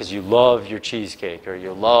love your cheesecake or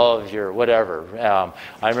you love your whatever.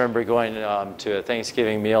 I remember going to a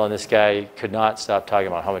Thanksgiving meal, and this guy could not stop talking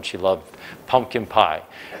about how much he loved pumpkin pie.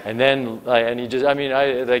 And then, and he just, I mean,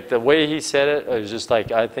 like the way he said it, it was just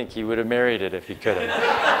like, I think he would have married it if he could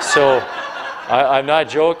have. So I'm not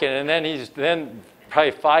joking. And then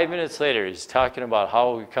probably 5 minutes later, he's talking about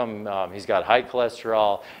how he's got high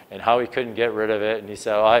cholesterol and how he couldn't get rid of it. And he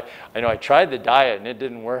said, I know I tried the diet and it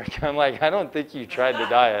didn't work. I'm like, I don't think you tried the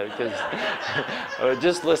diet because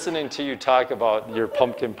just listening to you talk about your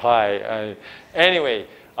pumpkin pie. Anyway,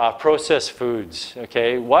 processed foods,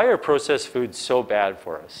 okay? Why are processed foods so bad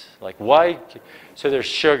for us? Like why? So there's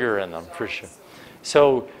sugar in them, for sure.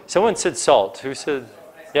 So someone said salt. Who said?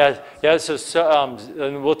 Yeah, yeah.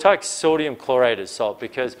 And we'll talk sodium chloride as salt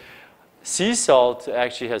because sea salt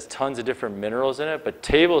actually has tons of different minerals in it, but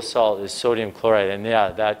table salt is sodium chloride, and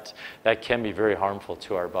yeah, that can be very harmful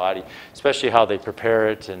to our body, especially how they prepare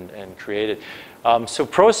it and create it. So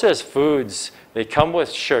processed foods, they come with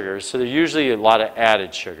sugars, so they're usually a lot of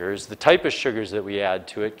added sugars. The type of sugars that we add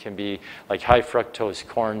to it can be like high fructose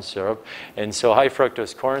corn syrup. And so high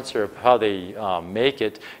fructose corn syrup, how they make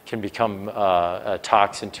it can become a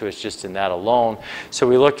toxin to us just in that alone. So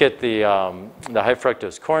we look at the high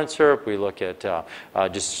fructose corn syrup, we look at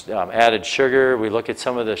added sugar, we look at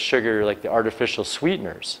some of the sugar like the artificial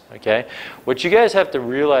sweeteners, okay? What you guys have to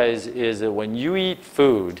realize is that when you eat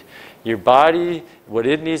food, your body, what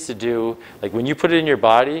it needs to do, like when you put it in your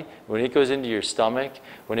body, when it goes into your stomach,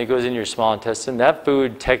 when it goes into your small intestine, that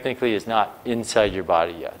food technically is not inside your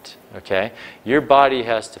body yet, okay? Your body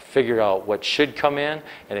has to figure out what should come in,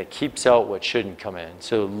 and it keeps out what shouldn't come in.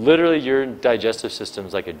 So literally your digestive system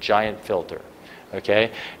is like a giant filter,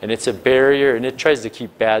 okay? And it's a barrier, and it tries to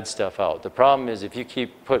keep bad stuff out. The problem is if you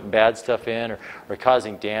keep putting bad stuff in or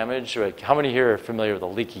causing damage, like how many here are familiar with a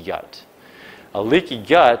leaky gut? A leaky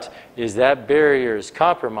gut is that barrier is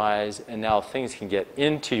compromised, and now things can get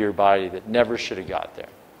into your body that never should have got there,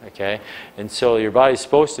 okay? And so your body's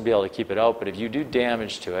supposed to be able to keep it out, but if you do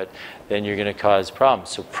damage to it, then you're going to cause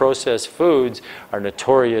problems. So processed foods are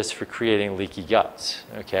notorious for creating leaky guts,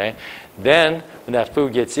 okay? Then, when that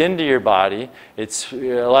food gets into your body, it's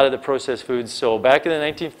a lot of the processed foods. So back in the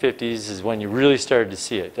 1950s is when you really started to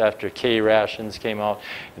see it. After K rations came out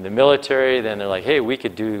in the military, then they're like, hey, we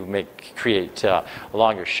could create a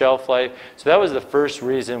longer shelf life. So that was the first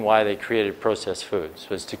reason why they created processed foods,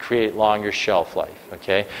 was to create longer shelf life,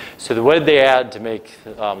 okay? So what did they add to make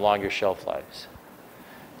longer shelf lives?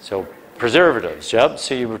 So preservatives, yep.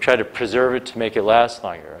 So you would try to preserve it to make it last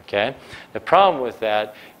longer, okay? The problem with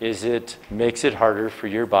that is it makes it harder for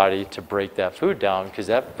your body to break that food down because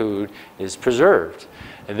that food is preserved.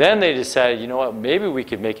 And then they decided, you know what, maybe we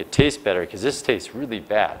could make it taste better because this tastes really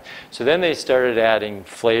bad. So then they started adding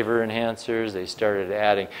flavor enhancers. They started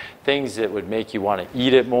adding things that would make you want to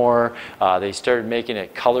eat it more. They started making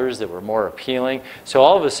it colors that were more appealing. So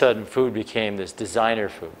all of a sudden, food became this designer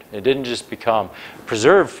food. It didn't just become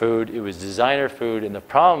preserved food. It was designer food. And the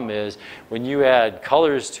problem is when you add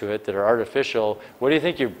colors to it that are artificial, what do you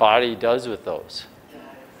think your body does with those?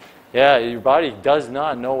 Yeah, your body does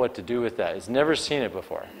not know what to do with that. It's never seen it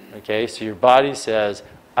before, okay? So your body says,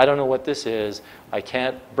 I don't know what this is. I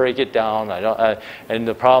can't break it down. And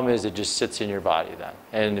the problem is it just sits in your body then.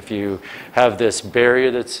 And if you have this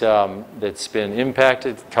barrier that's been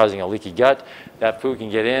impacted, causing a leaky gut, that food can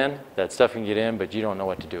get in, that stuff can get in, but you don't know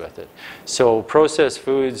what to do with it. So processed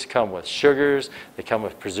foods come with sugars, they come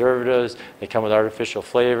with preservatives, they come with artificial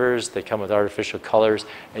flavors, they come with artificial colors,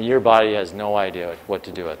 and your body has no idea what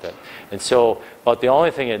to do with it. And so about the only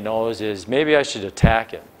thing it knows is maybe I should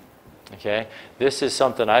attack it. Okay, this is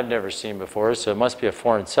something I've never seen before, so it must be a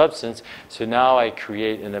foreign substance. So now I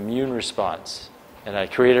create an immune response, and I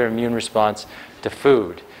create an immune response to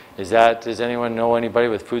food. Does anyone know anybody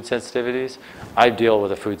with food sensitivities? I deal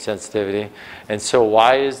with a food sensitivity. And so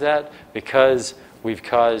why is that? Because we've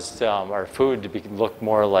caused our food to look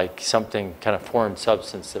more like something kind of foreign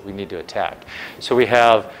substance that we need to attack. So we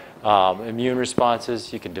have immune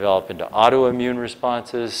responses. You can develop into autoimmune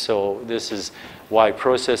responses. So this is why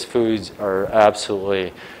processed foods are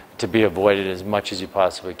absolutely to be avoided as much as you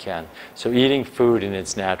possibly can. So eating food in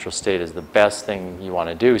its natural state is the best thing you want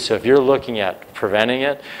to do. So if you're looking at preventing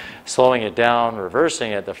it, slowing it down,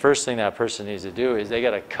 reversing it, the first thing that person needs to do is they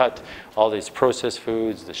got to cut all these processed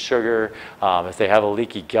foods, the sugar. If they have a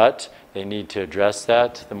leaky gut, they need to address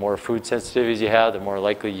that. The more food sensitivities you have, the more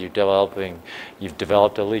likely you've developed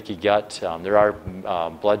a leaky gut. There are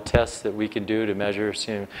blood tests that we can do to measure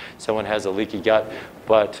if someone has a leaky gut,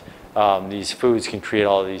 but these foods can create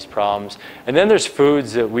all of these problems. And then there's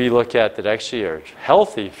foods that we look at that actually are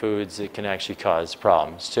healthy foods that can actually cause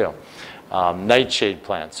problems too. Nightshade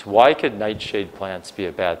plants. Why could nightshade plants be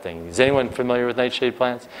a bad thing? Is anyone familiar with nightshade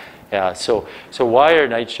plants? Yeah, so why are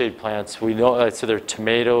nightshade plants? We know, so they're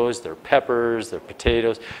tomatoes, they're peppers, they're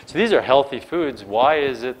potatoes. So these are healthy foods. Why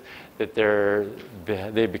is it that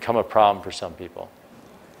they become a problem for some people?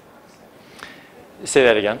 Say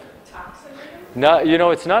that again. Toxin? No, you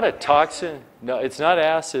know, it's not a toxin. No, it's not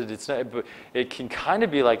acid. It's not, but it can kind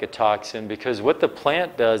of be like a toxin because what the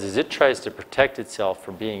plant does is it tries to protect itself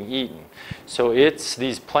from being eaten. So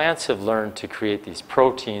these plants have learned to create these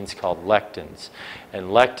proteins called lectins. And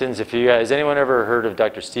lectins, has anyone ever heard of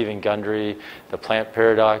Dr. Stephen Gundry, the plant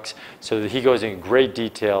paradox? So he goes in great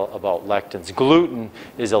detail about lectins. Gluten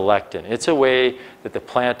is a lectin. It's a way that the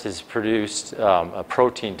plant has produced a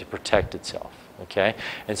protein to protect itself. Okay?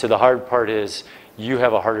 And so the hard part is you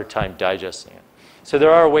have a harder time digesting it. So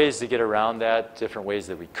there are ways to get around that, different ways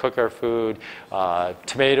that we cook our food.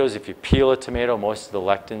 Tomatoes, if you peel a tomato, most of the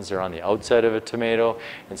lectins are on the outside of a tomato.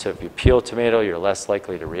 And so if you peel a tomato, you're less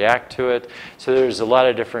likely to react to it. So there's a lot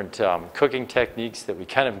of different cooking techniques that we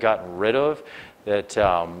kind of gotten rid of that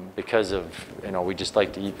because of, we just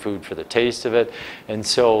like to eat food for the taste of it. And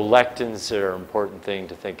so lectins are an important thing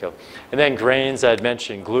to think of. And then grains, I'd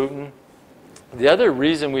mentioned gluten. The other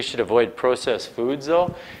reason we should avoid processed foods,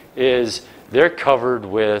 though, is they're covered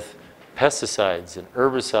with pesticides and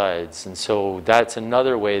herbicides. And so that's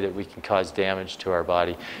another way that we can cause damage to our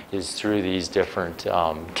body is through these different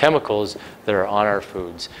chemicals that are on our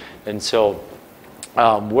foods. And so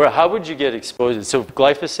how would you get exposed? So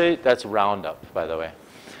glyphosate, that's Roundup, by the way.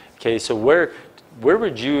 Okay, so where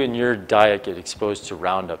would you in your diet get exposed to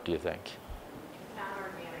Roundup, do you think?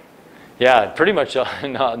 Yeah, pretty much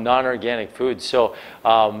non-organic food. So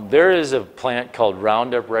there is a plant called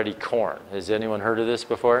Roundup Ready corn. Has anyone heard of this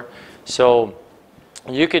before? So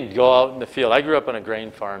you could go out in the field. I grew up on a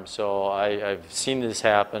grain farm, so I've seen this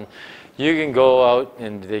happen. You can go out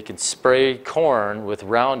and they can spray corn with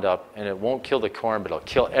Roundup, and it won't kill the corn, but it'll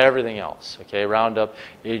kill everything else. Okay, Roundup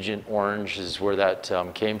Agent Orange is where that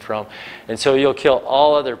came from. And so you'll kill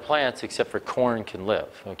all other plants except for corn can live.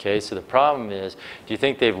 Okay, so the problem is, do you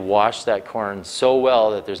think they've washed that corn so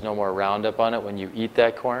well that there's no more Roundup on it when you eat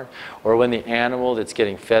that corn? Or when the animal that's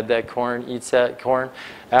getting fed that corn eats that corn?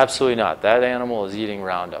 Absolutely not. That animal is eating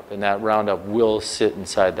Roundup, and that Roundup will sit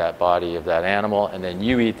inside that body of that animal, and then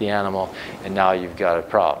you eat the animal, and now you've got a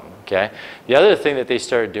problem. Okay. The other thing that they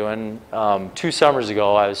started doing, 2 summers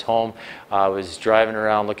ago, I was home. I was driving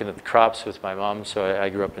around looking at the crops with my mom. So I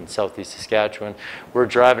grew up in southeast Saskatchewan. We're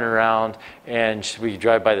driving around, and we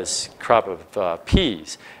drive by this crop of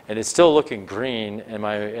peas, and it's still looking green.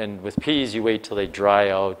 And with peas, you wait till they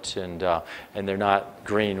dry out, and they're not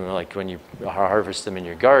green like when you harvest them in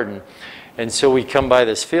your garden. And so we come by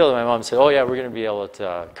this field, and my mom said, "Oh yeah, we're going to be able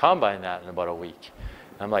to combine that in about a week."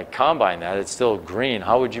 I'm like, combine that? It's still green.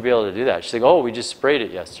 How would you be able to do that? She's like, oh, we just sprayed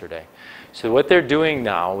it yesterday. So what they're doing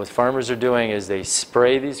now, what farmers are doing, is they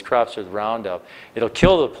spray these crops with Roundup. It'll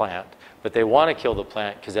kill the plant, but they want to kill the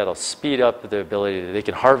plant because that'll speed up the ability that they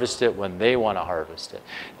can harvest it when they want to harvest it.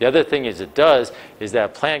 The other thing is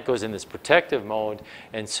that plant goes in this protective mode,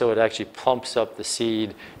 and so it actually plumps up the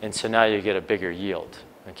seed, and so now you get a bigger yield.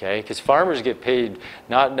 Okay? Because farmers get paid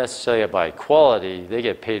not necessarily by quality, they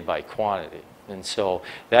get paid by quantity. And so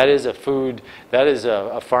that is a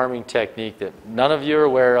farming technique that none of you are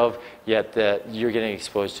aware of, yet that you're getting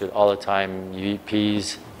exposed to it all the time. You eat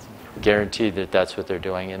peas, guaranteed that that's what they're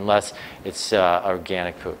doing, unless it's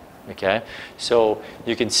organic food. Okay? So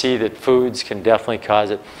you can see that foods can definitely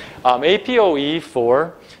cause it.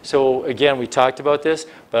 APOE4, so again, we talked about this,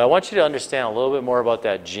 but I want you to understand a little bit more about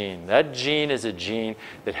that gene. That gene is a gene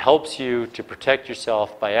that helps you to protect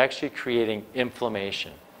yourself by actually creating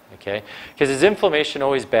inflammation. Okay? Because is inflammation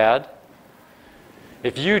always bad?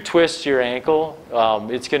 If you twist your ankle,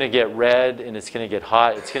 it's going to get red and it's going to get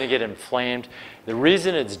hot. It's going to get inflamed. The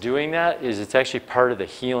reason it's doing that is it's actually part of the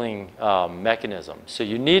healing mechanism. So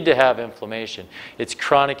you need to have inflammation. It's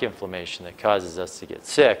chronic inflammation that causes us to get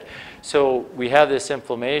sick. So we have this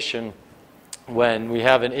inflammation when we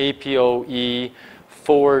have an APOE4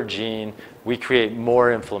 gene. We create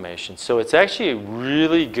more inflammation. So it's actually a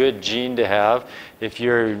really good gene to have if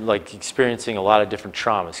you're like experiencing a lot of different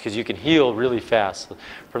traumas, because you can heal really fast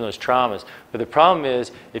from those traumas. But the problem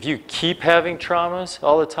is, if you keep having traumas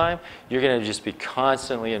all the time, you're going to just be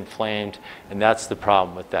constantly inflamed, and that's the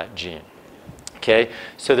problem with that gene. Okay?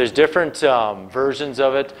 So there's different versions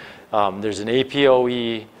of it. There's an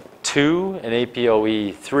APOE2, an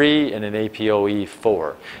APOE3, and an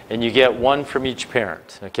APOE4. And you get one from each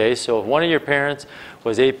parent. Okay, so if one of your parents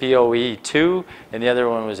was APOE2 and the other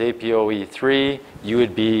one was APOE3, you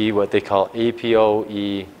would be what they call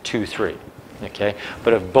APOE23. Okay,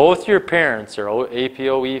 but if both your parents are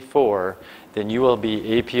APOE4, then you will be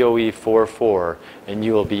APOE44, and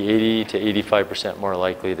you will be 80 to 85% more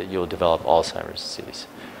likely that you'll develop Alzheimer's disease.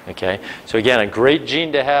 Okay, so again, a great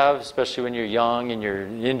gene to have, especially when you're young and you're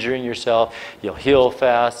injuring yourself. You'll heal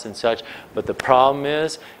fast and such. But the problem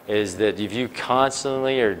is that if you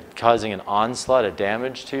constantly are causing an onslaught of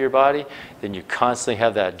damage to your body, then you constantly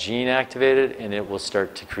have that gene activated, and it will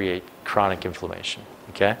start to create chronic inflammation.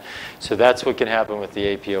 Okay, so that's what can happen with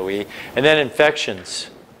the APOE. And then infections.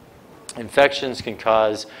 Infections can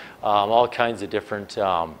cause all kinds of different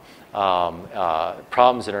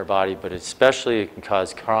problems in our body, but especially it can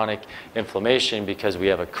cause chronic inflammation because we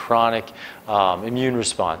have a chronic immune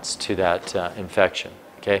response to that infection.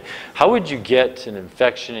 Okay, how would you get an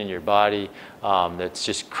infection in your body that's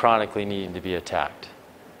just chronically needing to be attacked?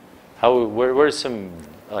 What are some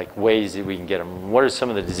ways that we can get them? What are some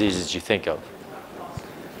of the diseases you think of?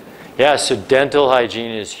 Yeah, so dental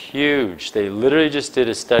hygiene is huge. They literally just did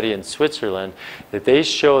a study in Switzerland that they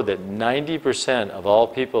showed that 90% of all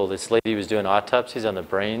people, this lady was doing autopsies on the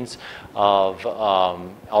brains of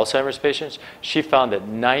Alzheimer's patients, she found that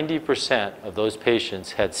 90% of those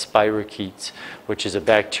patients had spirochetes, which is a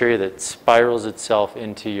bacteria that spirals itself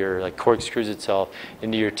into your, corkscrews itself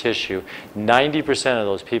into your tissue. 90% of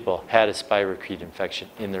those people had a spirochete infection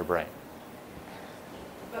in their brain.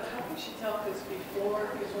 But how can she tell? Because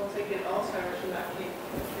once they get Alzheimer's, you're not taking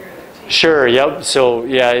care of their teeth. Sure, yep. So,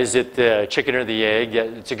 yeah, is it the chicken or the egg? Yeah,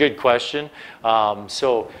 it's a good question. I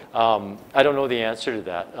don't know the answer to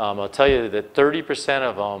that. I'll tell you that 30%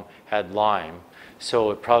 of them had Lyme,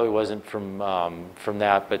 so it probably wasn't from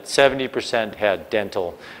that, but 70% had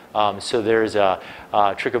dental. So there's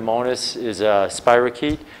trichomonas is a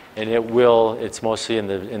spirochete, and it's mostly in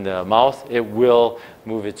the mouth. It will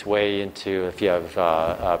move its way into, if you have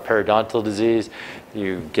periodontal disease,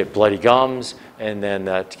 you get bloody gums, and then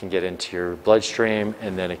that can get into your bloodstream,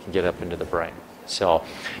 and then it can get up into the brain. So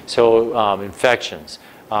infections.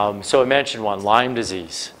 So I mentioned one, Lyme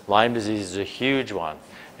disease. Lyme disease is a huge one.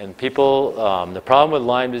 And people, the problem with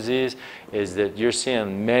Lyme disease is that you're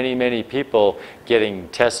seeing many, many people getting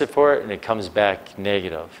tested for it, and it comes back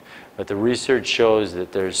negative. But the research shows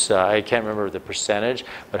that there's, I can't remember the percentage,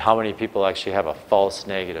 but how many people actually have a false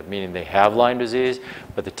negative, meaning they have Lyme disease,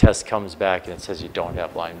 but the test comes back and it says you don't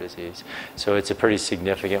have Lyme disease. So it's a pretty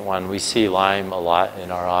significant one. We see Lyme a lot in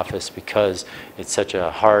our office because it's such a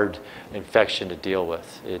hard infection to deal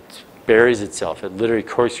with. It buries itself. It literally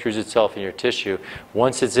corkscrews itself in your tissue.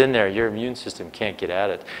 Once it's in there, your immune system can't get at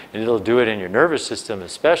it. And it'll do it in your nervous system,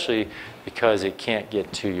 especially because it can't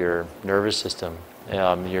get to your nervous system.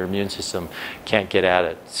 Your immune system can't get at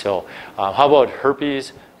it. So how about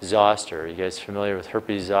herpes zoster? Are you guys familiar with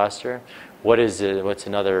herpes zoster? What is it? What's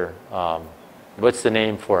another, what's the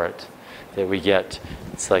name for it that we get?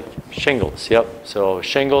 It's like shingles, yep. So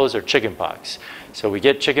shingles or chickenpox. So we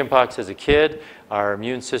get chickenpox as a kid. Our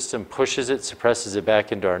immune system pushes it, suppresses it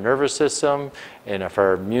back into our nervous system. And if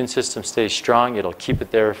our immune system stays strong, it'll keep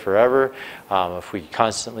it there forever. If we're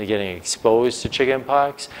constantly getting exposed to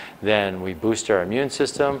chickenpox, then we boost our immune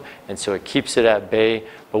system, and so it keeps it at bay.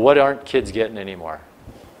 But what aren't kids getting anymore?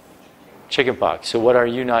 Chickenpox. So what are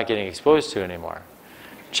you not getting exposed to anymore?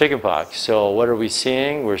 Chickenpox. So what are we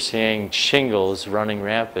seeing? We're seeing shingles running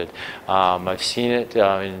rampant. I've seen it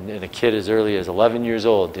in a kid as early as 11 years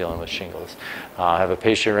old dealing with shingles. I have a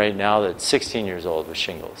patient right now that's 16 years old with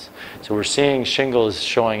shingles. So we're seeing shingles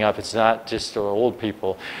showing up. It's not just old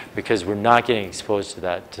people because we're not getting exposed to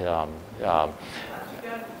that.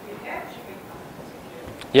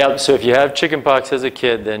 Yeah, so if you have chickenpox as a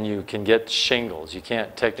kid, then you can get shingles. You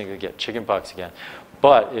can't technically get chickenpox again.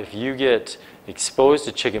 But if you get exposed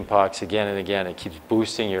to chickenpox again and again, it keeps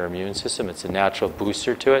boosting your immune system. It's a natural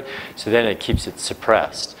booster to it, so then it keeps it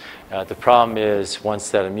suppressed. The problem is once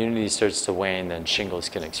that immunity starts to wane, then shingles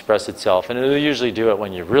can express itself, and it'll usually do it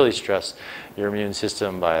when you really stress your immune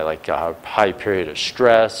system by like a high period of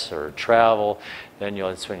stress or travel. Then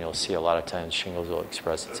that's when you'll see a lot of times shingles will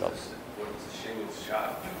express itself. What's the shingles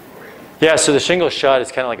shot? Yeah, so the shingles shot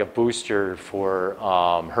is kind of like a booster for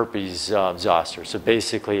herpes zoster. So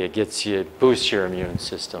basically it boosts your immune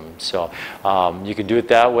system. So you can do it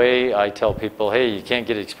that way. I tell people, hey, you can't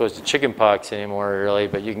get exposed to chickenpox anymore really,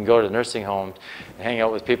 but you can go to nursing homes and hang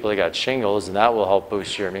out with people that got shingles, and that will help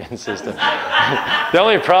boost your immune system. The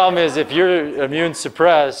only problem is if you're immune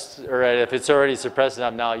suppressed, or if it's already suppressed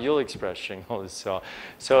enough now, you'll express shingles.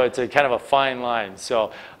 So it's a kind of a fine line.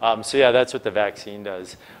 So yeah, that's what the vaccine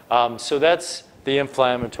does. So that's the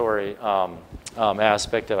inflammatory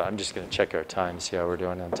aspect of it. I'm just going to check our time, see how we're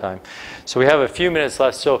doing on time. So we have a few minutes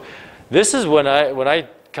left. So this is when I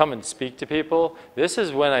come and speak to people, this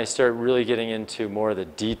is when I start really getting into more of the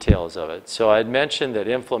details of it. So I'd mentioned that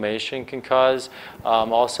inflammation can cause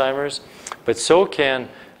Alzheimer's, but so can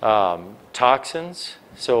toxins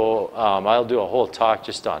So I'll do a whole talk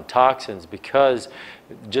just on toxins, because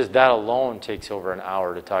just that alone takes over an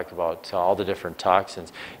hour to talk about all the different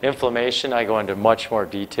toxins. Inflammation, I go into much more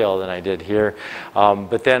detail than I did here.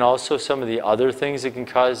 But then also some of the other things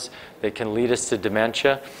that can lead us to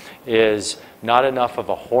dementia is not enough of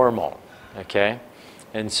a hormone, okay?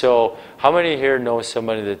 And so how many here know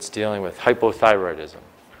somebody that's dealing with hypothyroidism?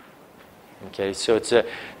 Okay, so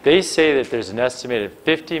they say that there's an estimated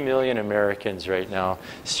 50 million Americans right now.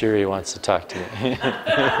 Siri wants to talk to me.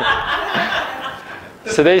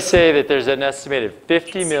 So they say that there's an estimated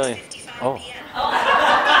 50 million. Oh.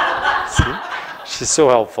 See? She's so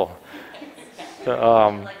helpful.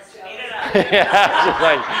 Yeah, she's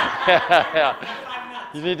like, yeah,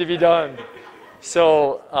 you need to be done.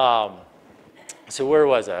 So, so where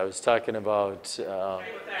was I? I was talking about,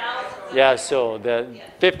 yeah, so the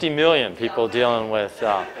 50 million people dealing with,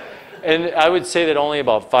 and I would say that only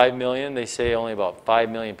about 5 million, they say only about 5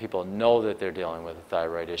 million people know that they're dealing with a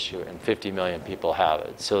thyroid issue, and 50 million people have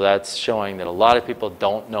it. So that's showing that a lot of people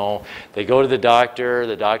don't know. They go to the doctor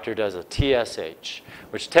does a TSH,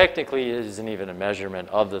 which technically isn't even a measurement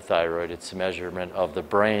of the thyroid, it's a measurement of the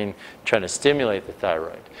brain trying to stimulate the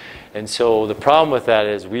thyroid. And so the problem with that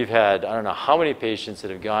is we've had, I don't know how many patients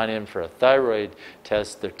that have gone in for a thyroid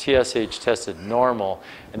test, their TSH tested normal,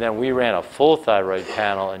 and then we ran a full thyroid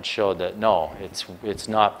panel and showed that no, it's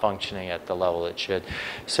not functioning at the level it should.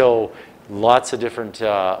 So lots of different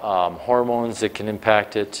hormones that can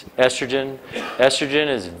impact it. Estrogen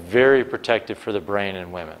is very protective for the brain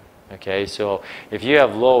in women. Okay, so if you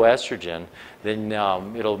have low estrogen, then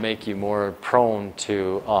it'll make you more prone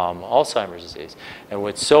to Alzheimer's disease. And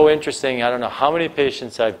what's so interesting, I don't know how many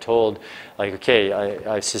patients I've told, like, okay,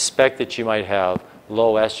 I suspect that you might have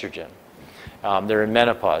low estrogen. They're in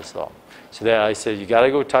menopause though. So then I said, you got to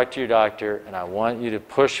go talk to your doctor, and I want you to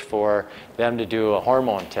push for them to do a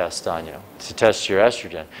hormone test on you to test your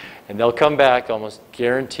estrogen. And they'll come back almost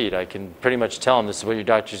guaranteed. I can pretty much tell them this is what your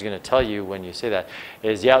doctor's going to tell you when you say that.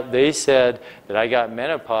 Is, yeah, they said that I got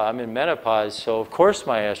menopause, I'm in menopause, so of course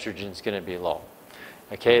my estrogen's going to be low.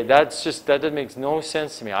 Okay, that makes no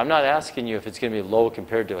sense to me. I'm not asking you if it's going to be low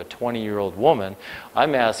compared to a 20-year-old woman.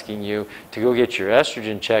 I'm asking you to go get your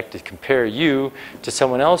estrogen checked to compare you to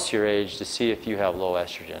someone else your age to see if you have low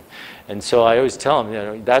estrogen. And so I always tell them, you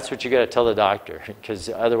know, that's what you got to tell the doctor, because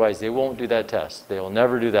otherwise they won't do that test. They will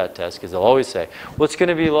never do that test, because they'll always say, well, it's going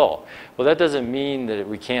to be low. Well, that doesn't mean that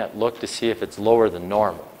we can't look to see if it's lower than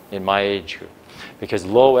normal in my age group, because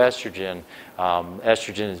low estrogen,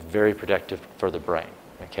 estrogen is very protective for the brain.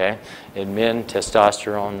 Okay, in men,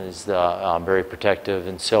 testosterone is very protective,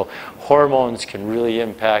 and so hormones can really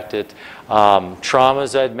impact it.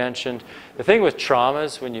 Traumas I'd mentioned. The thing with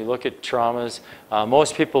traumas, when you look at traumas,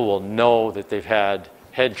 most people will know that they've had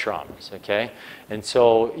head traumas, okay? And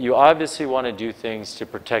so you obviously want to do things to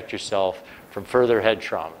protect yourself from further head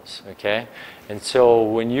traumas, okay? And so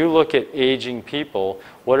when you look at aging people,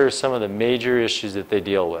 what are some of the major issues that they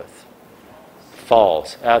deal with?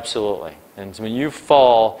 Falls, absolutely. And when you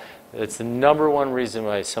fall, it's the #1 reason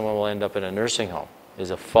why someone will end up in a nursing home, is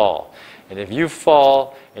a fall. And if you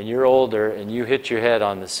fall and you're older and you hit your head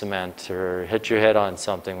on the cement or hit your head on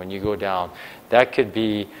something when you go down, that could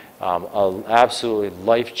be a absolutely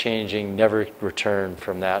life-changing, never return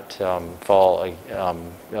from that fall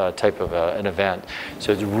type of an event.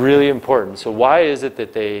 So it's really important. So why is it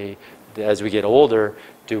that as we get older,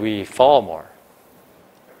 do we fall more?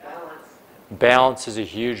 Balance is a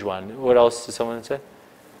huge one. What else does someone say?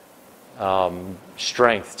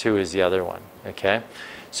 Strength, too, is the other one. Okay?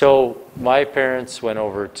 So my parents went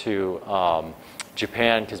over to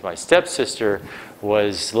Japan because my stepsister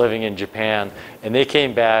was living in Japan, and they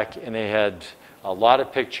came back and they had a lot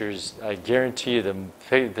of pictures. I guarantee you the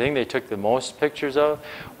thing they took the most pictures of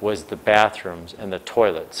was the bathrooms and the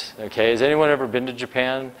toilets. Okay? Has anyone ever been to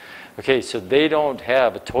Japan? Okay, so they don't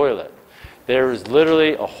have a toilet. There is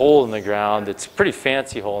literally a hole in the ground. It's a pretty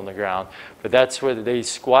fancy hole in the ground, but that's where they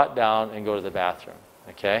squat down and go to the bathroom,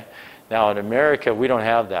 okay? Now in America, we don't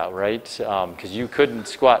have that, right? Because you couldn't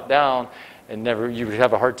squat down and you would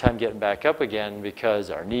have a hard time getting back up again because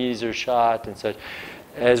our knees are shot and such.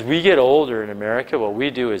 As we get older in America, what we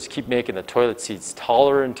do is keep making the toilet seats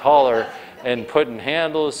taller and taller and putting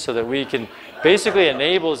handles so that we can, basically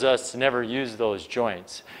enables us to never use those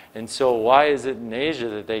joints. And so why is it in Asia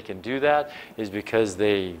that they can do that? Is because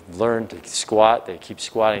they learn to squat, they keep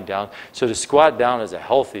squatting down. So to squat down is a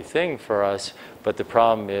healthy thing for us, but the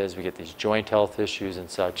problem is we get these joint health issues and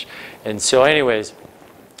such. And so anyways,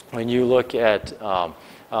 when you look at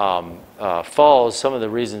falls, some of the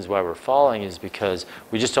reasons why we're falling is because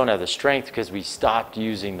we just don't have the strength because we stopped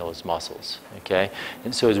using those muscles, okay?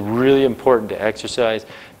 And so it's really important to exercise,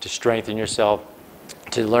 to strengthen yourself,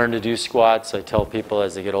 to learn to do squats. I tell people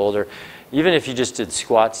as they get older, even if you just did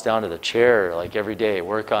squats down to the chair like every day,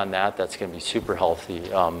 work on that. That's going to be super healthy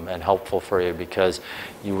and helpful for you because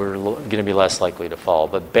you were going to be less likely to fall.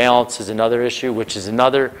 But balance is another issue, which is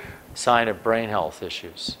another sign of brain health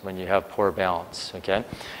issues when you have poor balance, okay?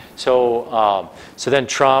 So, so then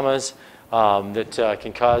traumas that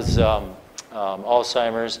can cause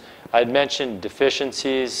Alzheimer's. I'd mentioned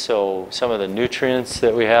deficiencies, so some of the nutrients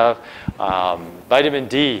that we have. Vitamin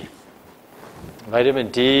D. Vitamin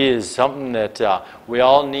D is something that we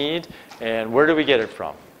all need, and where do we get it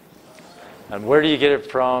from? And where do you get it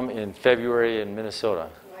from in February in Minnesota?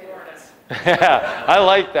 Yeah, I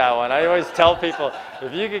like that one. I always tell people,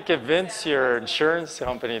 if you could convince your insurance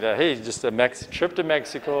company that, hey, just a trip to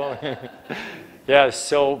Mexico. Yeah,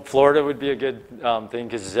 so Florida would be a good thing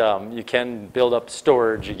because you can build up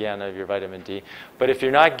storage again of your vitamin D. But if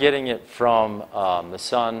you're not getting it from the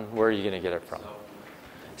sun, where are you going to get it from?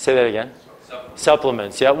 Say that again.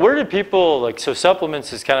 Supplements. Yeah, where did people, like, so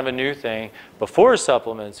supplements is kind of a new thing. Before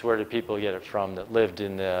supplements, where did people get it from that lived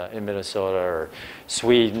in Minnesota or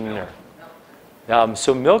Sweden? Or,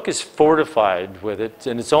 so milk is fortified with it,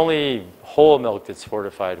 and it's only whole milk that's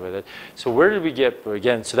fortified with it. So where did we get,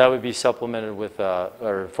 again, so that would be supplemented with,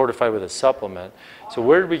 or fortified with a supplement. So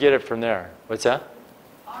where did we get it from there? What's that?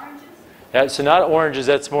 Oranges? Yeah, so not oranges,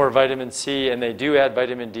 that's more vitamin C, and they do add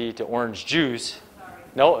vitamin D to orange juice. Sorry.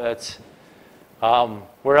 No, that's,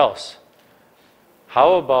 where else?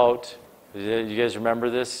 How about, you guys remember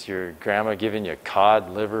this? Your grandma giving you cod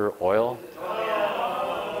liver oil?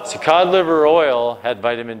 So cod liver oil had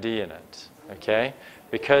vitamin D in it, okay?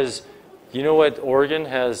 Because you know what organ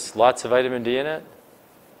has lots of vitamin D in it?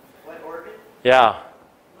 What organ? Yeah.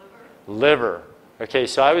 Liver? Liver. Okay,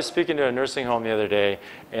 so I was speaking to a nursing home the other day,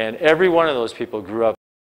 and every one of those people grew up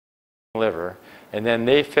with liver, and then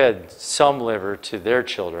they fed some liver to their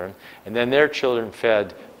children, and then their children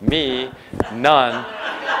fed me none,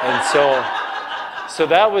 and so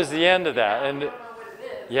that was the end of that. And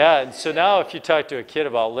yeah, and so now if you talk to a kid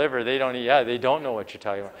about liver, they don't know what you're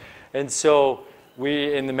talking about. And so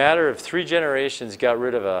we, in the matter of 3 generations, got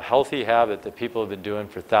rid of a healthy habit that people have been doing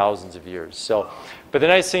for thousands of years. So, but the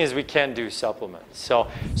nice thing is we can do supplements.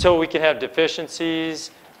 So we can have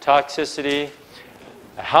deficiencies, toxicity.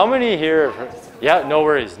 How many here have, yeah, no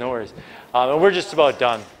worries, no worries. And we're just about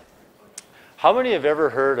done. How many have ever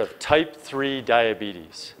heard of type 3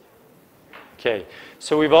 diabetes? Okay,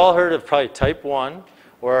 so we've all heard of probably type 1,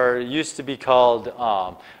 or it used to be called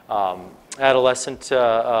adolescent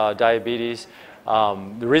diabetes.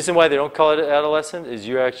 The reason why they don't call it adolescent is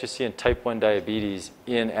you're actually seeing type 1 diabetes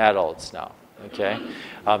in adults now, okay?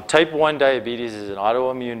 Type 1 diabetes is an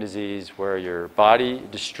autoimmune disease where your body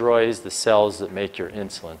destroys the cells that make your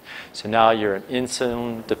insulin. So now you're an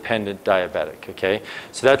insulin-dependent diabetic, okay?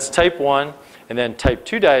 So that's type 1. And then type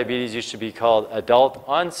 2 diabetes used to be called adult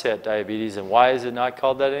onset diabetes. And why is it not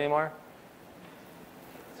called that anymore?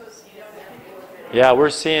 Yeah, we're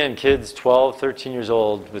seeing kids 12, 13 years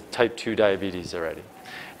old with type 2 diabetes already.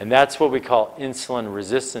 And that's what we call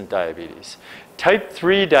insulin-resistant diabetes. Type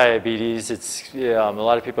 3 diabetes, it's, a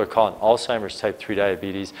lot of people are calling Alzheimer's type 3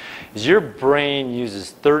 diabetes, is your brain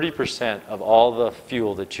uses 30% of all the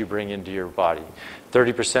fuel that you bring into your body.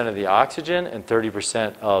 30% of the oxygen and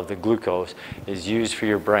 30% of the glucose is used for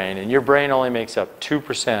your brain. And your brain only makes up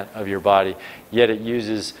 2% of your body, yet it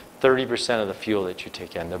uses 30% of the fuel that you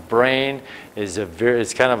take in. The brain is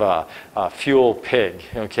it's kind of a fuel pig,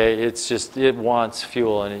 okay? It's just, it wants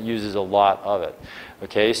fuel and it uses a lot of it,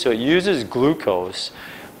 okay? So it uses glucose.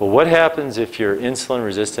 Well, what happens if you're insulin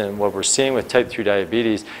resistant? And what we're seeing with type 3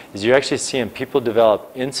 diabetes is you're actually seeing people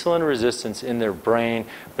develop insulin resistance in their brain,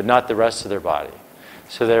 but not the rest of their body.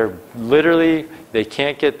 So they're literally, they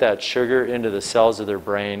can't get that sugar into the cells of their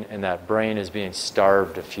brain, and that brain is being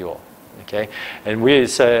starved of fuel. Okay, and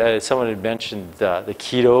someone had mentioned the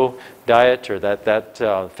keto diet, or that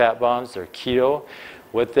fat bombs. They're keto.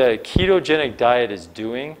 What the ketogenic diet is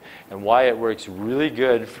doing, and why it works really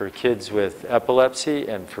good for kids with epilepsy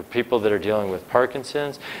and for people that are dealing with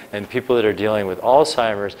Parkinson's and people that are dealing with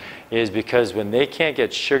Alzheimer's, is because when they can't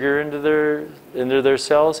get sugar into their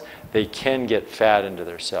cells, they can get fat into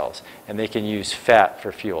their cells, and they can use fat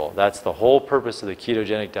for fuel. That's the whole purpose of the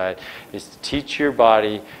ketogenic diet, is to teach your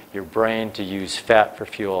body, your brain, to use fat for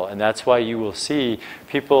fuel. And that's why you will see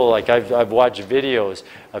people, like I've watched videos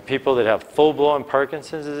of people that have full-blown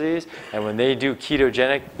Parkinson's disease, and when they do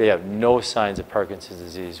ketogenic, they have no signs of Parkinson's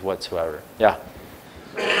disease whatsoever. Yeah?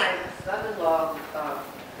 So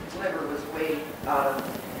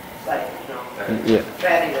like, Yeah.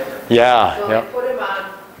 fatty liver. Yeah. So Yeah. they put him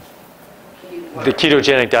on The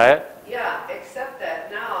ketogenic diet. Yeah, except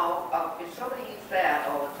that now, if somebody eats fat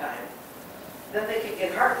all the time, then they could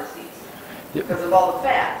get heart disease because of all the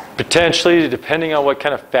fat. Potentially, depending on what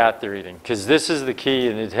kind of fat they're eating. Because this is the key,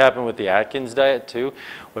 and it happened with the Atkins diet too.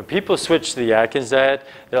 When people switch to the Atkins diet,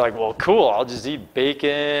 they're like, well, cool, I'll just eat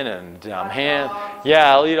bacon and ham.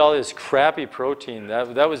 Yeah, I'll eat all this crappy protein.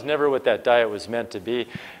 That was never what that diet was meant to be.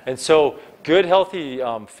 And so good, healthy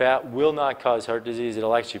fat will not cause heart disease.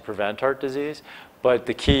 It'll actually prevent heart disease. But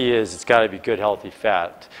the key is it's got to be good, healthy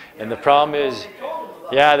fat. And the problem is,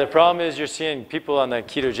 the problem is you're seeing people on the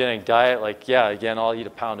ketogenic diet, like, yeah, again, I'll eat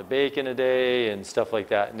a pound of bacon a day and stuff like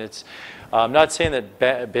that. And it's, I'm not saying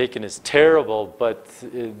that bacon is terrible, but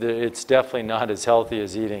it's definitely not as healthy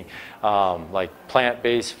as eating like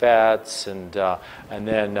plant-based fats and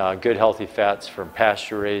then good, healthy fats from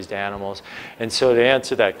pasture-raised animals. And so to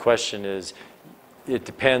answer that question is, it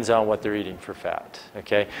depends on what they're eating for fat,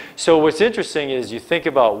 okay? So what's interesting is you think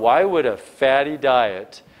about why would a fatty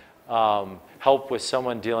diet help with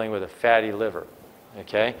someone dealing with a fatty liver,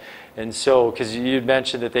 okay? And so, because you'd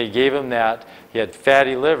mentioned that they gave him that, he had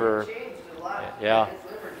fatty liver. Yeah.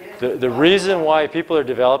 The reason why people are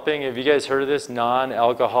developing, have you guys heard of this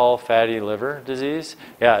non-alcohol fatty liver disease?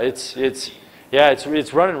 Yeah, it's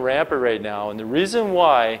running rampant right now. And the reason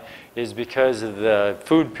why is because of the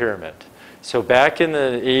food pyramid. So back in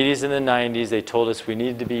the 80s and the 90s, they told us we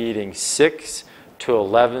needed to be eating 6 to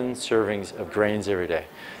 11 servings of grains every day.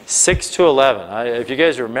 6 to 11. If you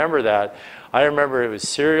guys remember that, I remember it was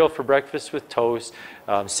cereal for breakfast with toast,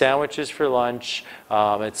 sandwiches for lunch.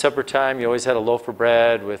 At supper time, you always had a loaf of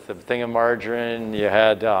bread with a thing of margarine. You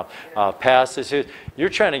had pasta. You're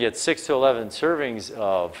trying to get 6 to 11 servings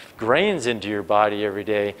of grains into your body every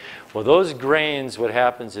day. Well, those grains, what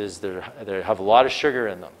happens is they have a lot of sugar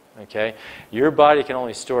in them. Okay, your body can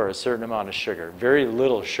only store a certain amount of sugar, very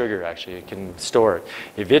little sugar actually. It can store it.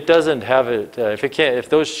 If it doesn't have it, if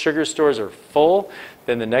those sugar stores are full,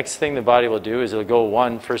 then the next thing the body will do is it'll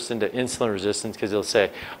go first into insulin resistance because it'll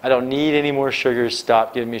say, I don't need any more sugar.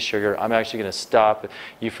 Stop giving me sugar. I'm actually going to stop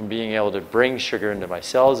you from being able to bring sugar into my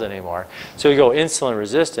cells anymore. So you go insulin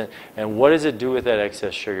resistant, and what does it do with that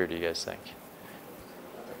excess sugar? Do you guys think?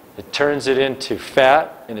 It turns it into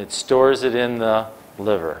fat and it stores it in the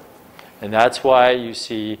liver. And that's why you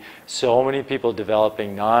see so many people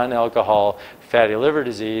developing non-alcohol fatty liver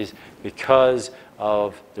disease because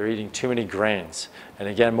of they're eating too many grains. And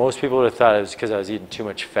again, most people would have thought it was because I was eating too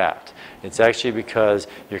much fat. It's actually because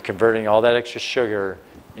you're converting all that extra sugar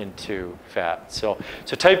into fat. So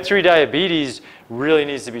type 3 diabetes really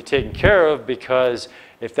needs to be taken care of because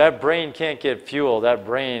if that brain can't get fuel, that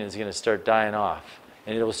brain is going to start dying off.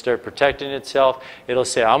 And it will start protecting itself. It'll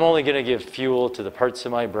say, I'm only going to give fuel to the parts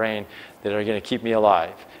of my brain that are going to keep me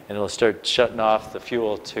alive. And it'll start shutting off the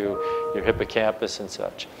fuel to your hippocampus and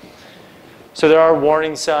such. So there are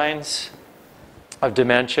warning signs of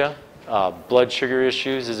dementia. Blood sugar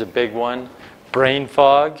issues is a big one. Brain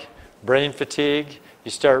fog, brain fatigue. You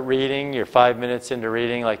start reading, you're 5 minutes into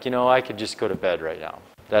reading, like, I could just go to bed right now.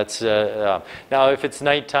 That's now, if it's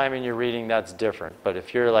nighttime and you're reading, that's different. But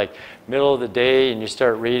if you're like middle of the day and you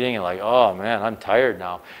start reading and like, oh man, I'm tired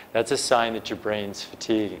now, that's a sign that your brain's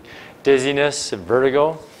fatiguing. Dizziness and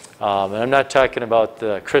vertigo. And I'm not talking about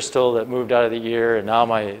the crystal that moved out of the ear and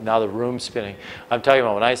now the room's spinning. I'm talking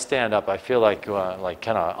about when I stand up, I feel like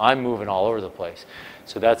I'm moving all over the place.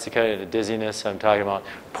 So that's the kind of dizziness I'm talking about.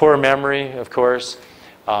 Poor memory, of course.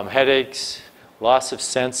 Headaches, loss of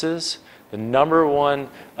senses. The number one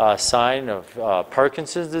sign of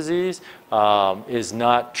Parkinson's disease is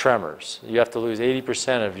not tremors. You have to lose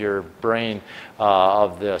 80% of your brain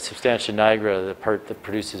of the substantia nigra, the part that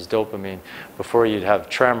produces dopamine, before you'd have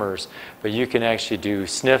tremors. But you can actually do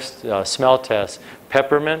smell tests.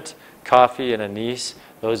 Peppermint, coffee, and anise.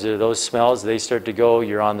 Those smells. They start to go.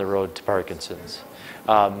 You're on the road to Parkinson's.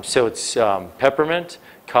 So it's peppermint,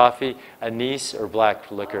 coffee, anise, or black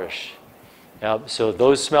licorice. So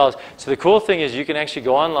those smells. So the cool thing is you can actually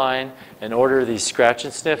go online and order these scratch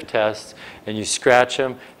and sniff tests, and you scratch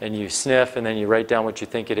them and you sniff, and then you write down what you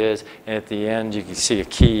think it is, and at the end you can see a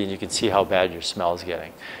key and you can see how bad your smell is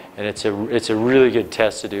getting. And it's a really good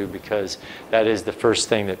test to do because that is the first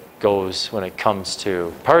thing that goes when it comes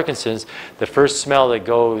to Parkinson's. The first smell that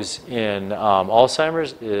goes in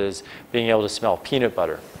Alzheimer's is being able to smell peanut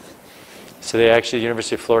butter. So they actually, the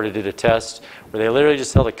University of Florida did a test where they literally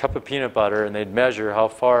just held a cup of peanut butter and they'd measure how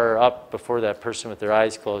far up before that person with their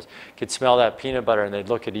eyes closed could smell that peanut butter, and they'd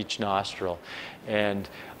look at each nostril. And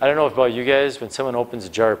I don't know about you guys, when someone opens a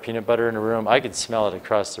jar of peanut butter in a room, I could smell it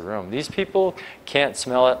across the room. These people can't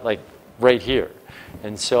smell it like right here.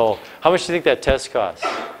 And so how much do you think that test costs?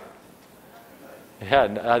 Yeah,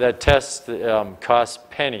 that test costs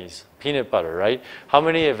pennies. Peanut butter, right? How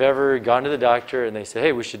many have ever gone to the doctor and they say,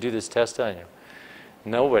 hey, we should do this test on you?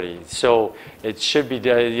 Nobody. So it should be,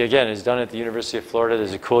 again, it's done at the University of Florida.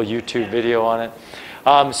 There's a cool YouTube video on it.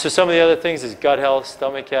 So some of the other things is gut health,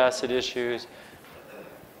 stomach acid issues.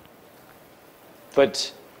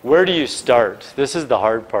 But where do you start? This is the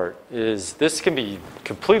hard part. This can be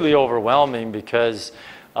completely overwhelming because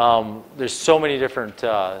there's so many different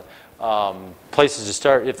places to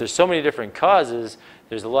start. If there's so many different causes,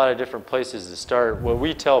 there's a lot of different places to start. What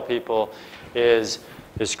we tell people is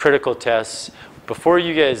there's critical tests. Before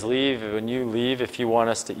you guys leave, when you leave, if you want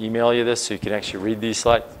us to email you this so you can actually read these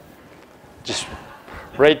slides, just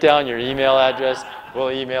write down your email address.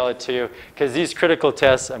 We'll email it to you. Because these critical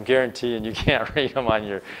tests, I'm guaranteeing you can't read them on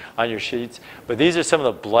your sheets. But these are some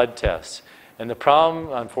of the blood tests. And the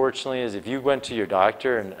problem, unfortunately, is if you went to your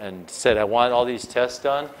doctor and said, I want all these tests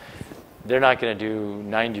done, they're not going to do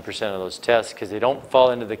 90% of those tests because they don't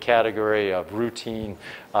fall into the category of routine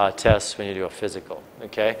tests when you do a physical,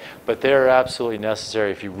 okay? But they're absolutely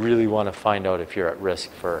necessary if you really want to find out if you're at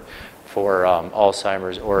risk for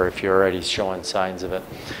Alzheimer's or if you're already showing signs of it.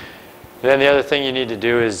 Then the other thing you need to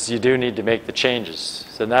do is you do need to make the changes.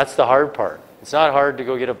 So that's the hard part. It's not hard to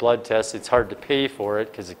go get a blood test. It's hard to pay for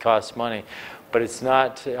it because it costs money. But it's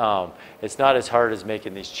not as hard as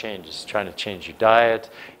making these changes, trying to change your diet,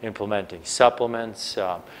 implementing supplements.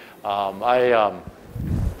 The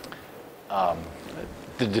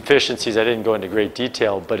deficiencies, I didn't go into great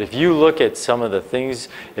detail, but if you look at some of the things,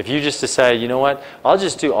 if you just decide, you know what, I'll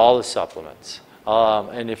just do all the supplements.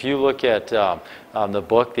 And if you look at the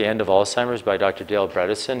book, The End of Alzheimer's by Dr. Dale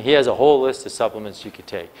Bredesen, he has a whole list of supplements you could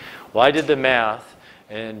take. Well, I did the math,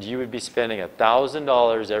 and you would be spending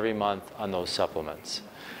 $1,000 every month on those supplements.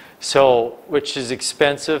 So, which is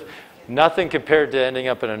expensive. Nothing compared to ending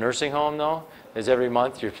up in a nursing home, though, is every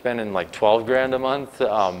month you're spending like 12 grand a month.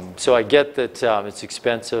 So I get that it's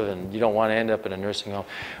expensive and you don't want to end up in a nursing home.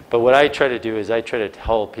 But what I try to do is I try to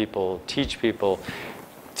help people, teach people,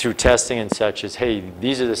 through testing and such is, hey,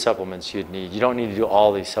 these are the supplements you'd need. You don't need to do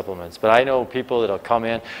all these supplements. But I know people that'll come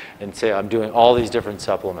in and say, I'm doing all these different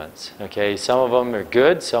supplements. Okay, some of them are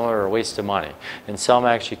good, some are a waste of money, and some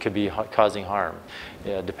actually could be causing harm,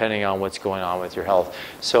 depending on what's going on with your health.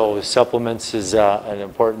 So supplements is an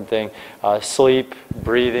important thing. Sleep,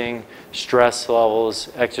 breathing, stress levels,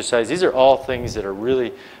 exercise. These are all things that are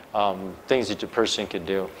really things that a person can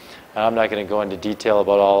do. I'm not going to go into detail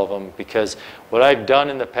about all of them because what I've done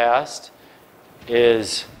in the past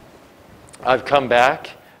is I've come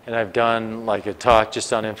back and I've done like a talk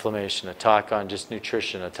just on inflammation, a talk on just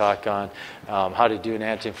nutrition, a talk on how to do an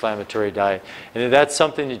anti-inflammatory diet. And if that's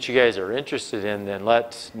something that you guys are interested in, then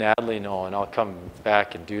let Natalie know and I'll come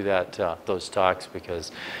back and do that, those talks,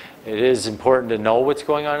 because it is important to know what's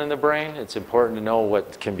going on in the brain. It's important to know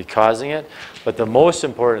what can be causing it. But the most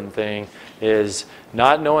important thing is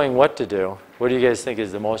not knowing what to do. What do you guys think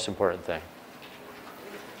is the most important thing?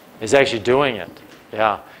 Is actually doing it.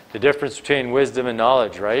 Yeah. The difference between wisdom and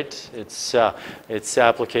knowledge, right? It's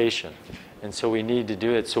application. And so we need to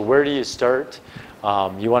do it. So where do you start?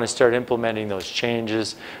 You want to start implementing those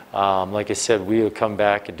changes. Like I said, we will come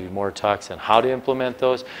back and do more talks on how to implement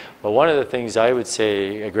those. But one of the things I would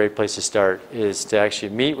say a great place to start is to actually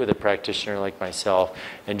meet with a practitioner like myself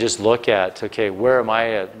and just look at, okay, where am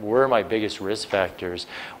I at? Where are my biggest risk factors?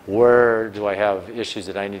 Where do I have issues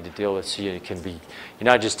that I need to deal with? So you can be, you're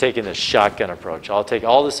not just taking the shotgun approach. I'll take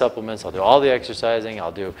all the supplements, I'll do all the exercising,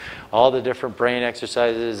 I'll do all the different brain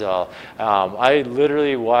exercises. I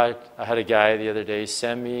literally I had a guy the other day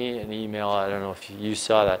send me an email, I don't know if you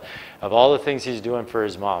saw that, of all the things he's doing for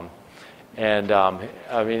his mom. And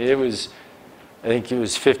I mean, I think it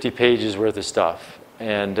was 50 pages worth of stuff.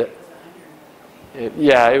 And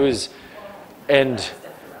yeah, it was, and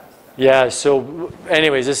yeah, so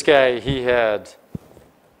anyways, this guy, he had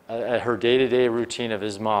her day-to-day routine of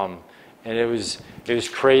his mom. And it was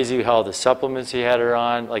crazy how the supplements he had her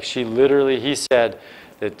on, like she literally, he said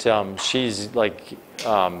that she's like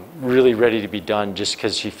really ready to be done just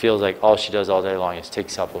because she feels like all she does all day long is take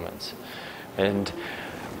supplements. And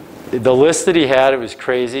the list that he had, it was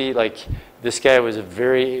crazy. Like this guy was a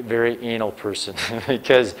very, very anal person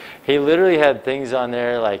because he literally had things on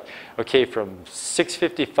there like, okay, from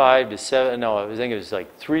 6:55 to 7, no, I think it was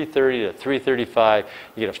like 3:30 to 3:35,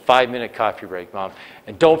 you get a 5-minute coffee break, Mom.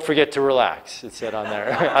 And don't forget to relax, it said on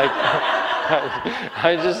there.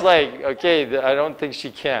 I just like, okay, I don't think she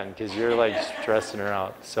can because you're like stressing her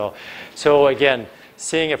out. So again,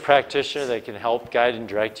 seeing a practitioner that can help guide and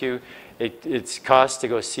direct you, it's cost to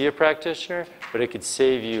go see a practitioner, but it could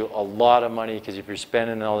save you a lot of money because if you're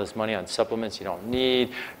spending all this money on supplements you don't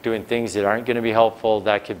need, doing things that aren't going to be helpful,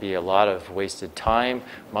 that could be a lot of wasted time,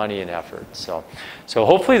 money, and effort. So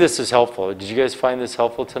hopefully this is helpful. Did you guys find this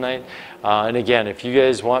helpful tonight? And again, if you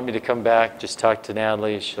guys want me to come back, just talk to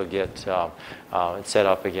Natalie. She'll get it set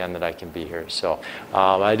up again that I can be here. So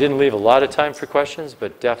I didn't leave a lot of time for questions,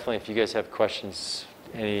 but definitely if you guys have questions,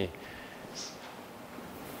 any...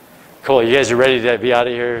 Cool, you guys are ready to be out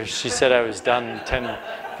of here. She said I was done 10,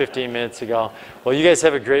 15 minutes ago. Well, you guys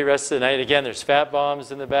have a great rest of the night. Again, there's fat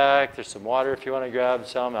bombs in the back. There's some water if you want to grab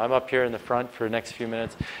some. I'm up here in the front for the next few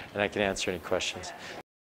minutes, and I can answer any questions.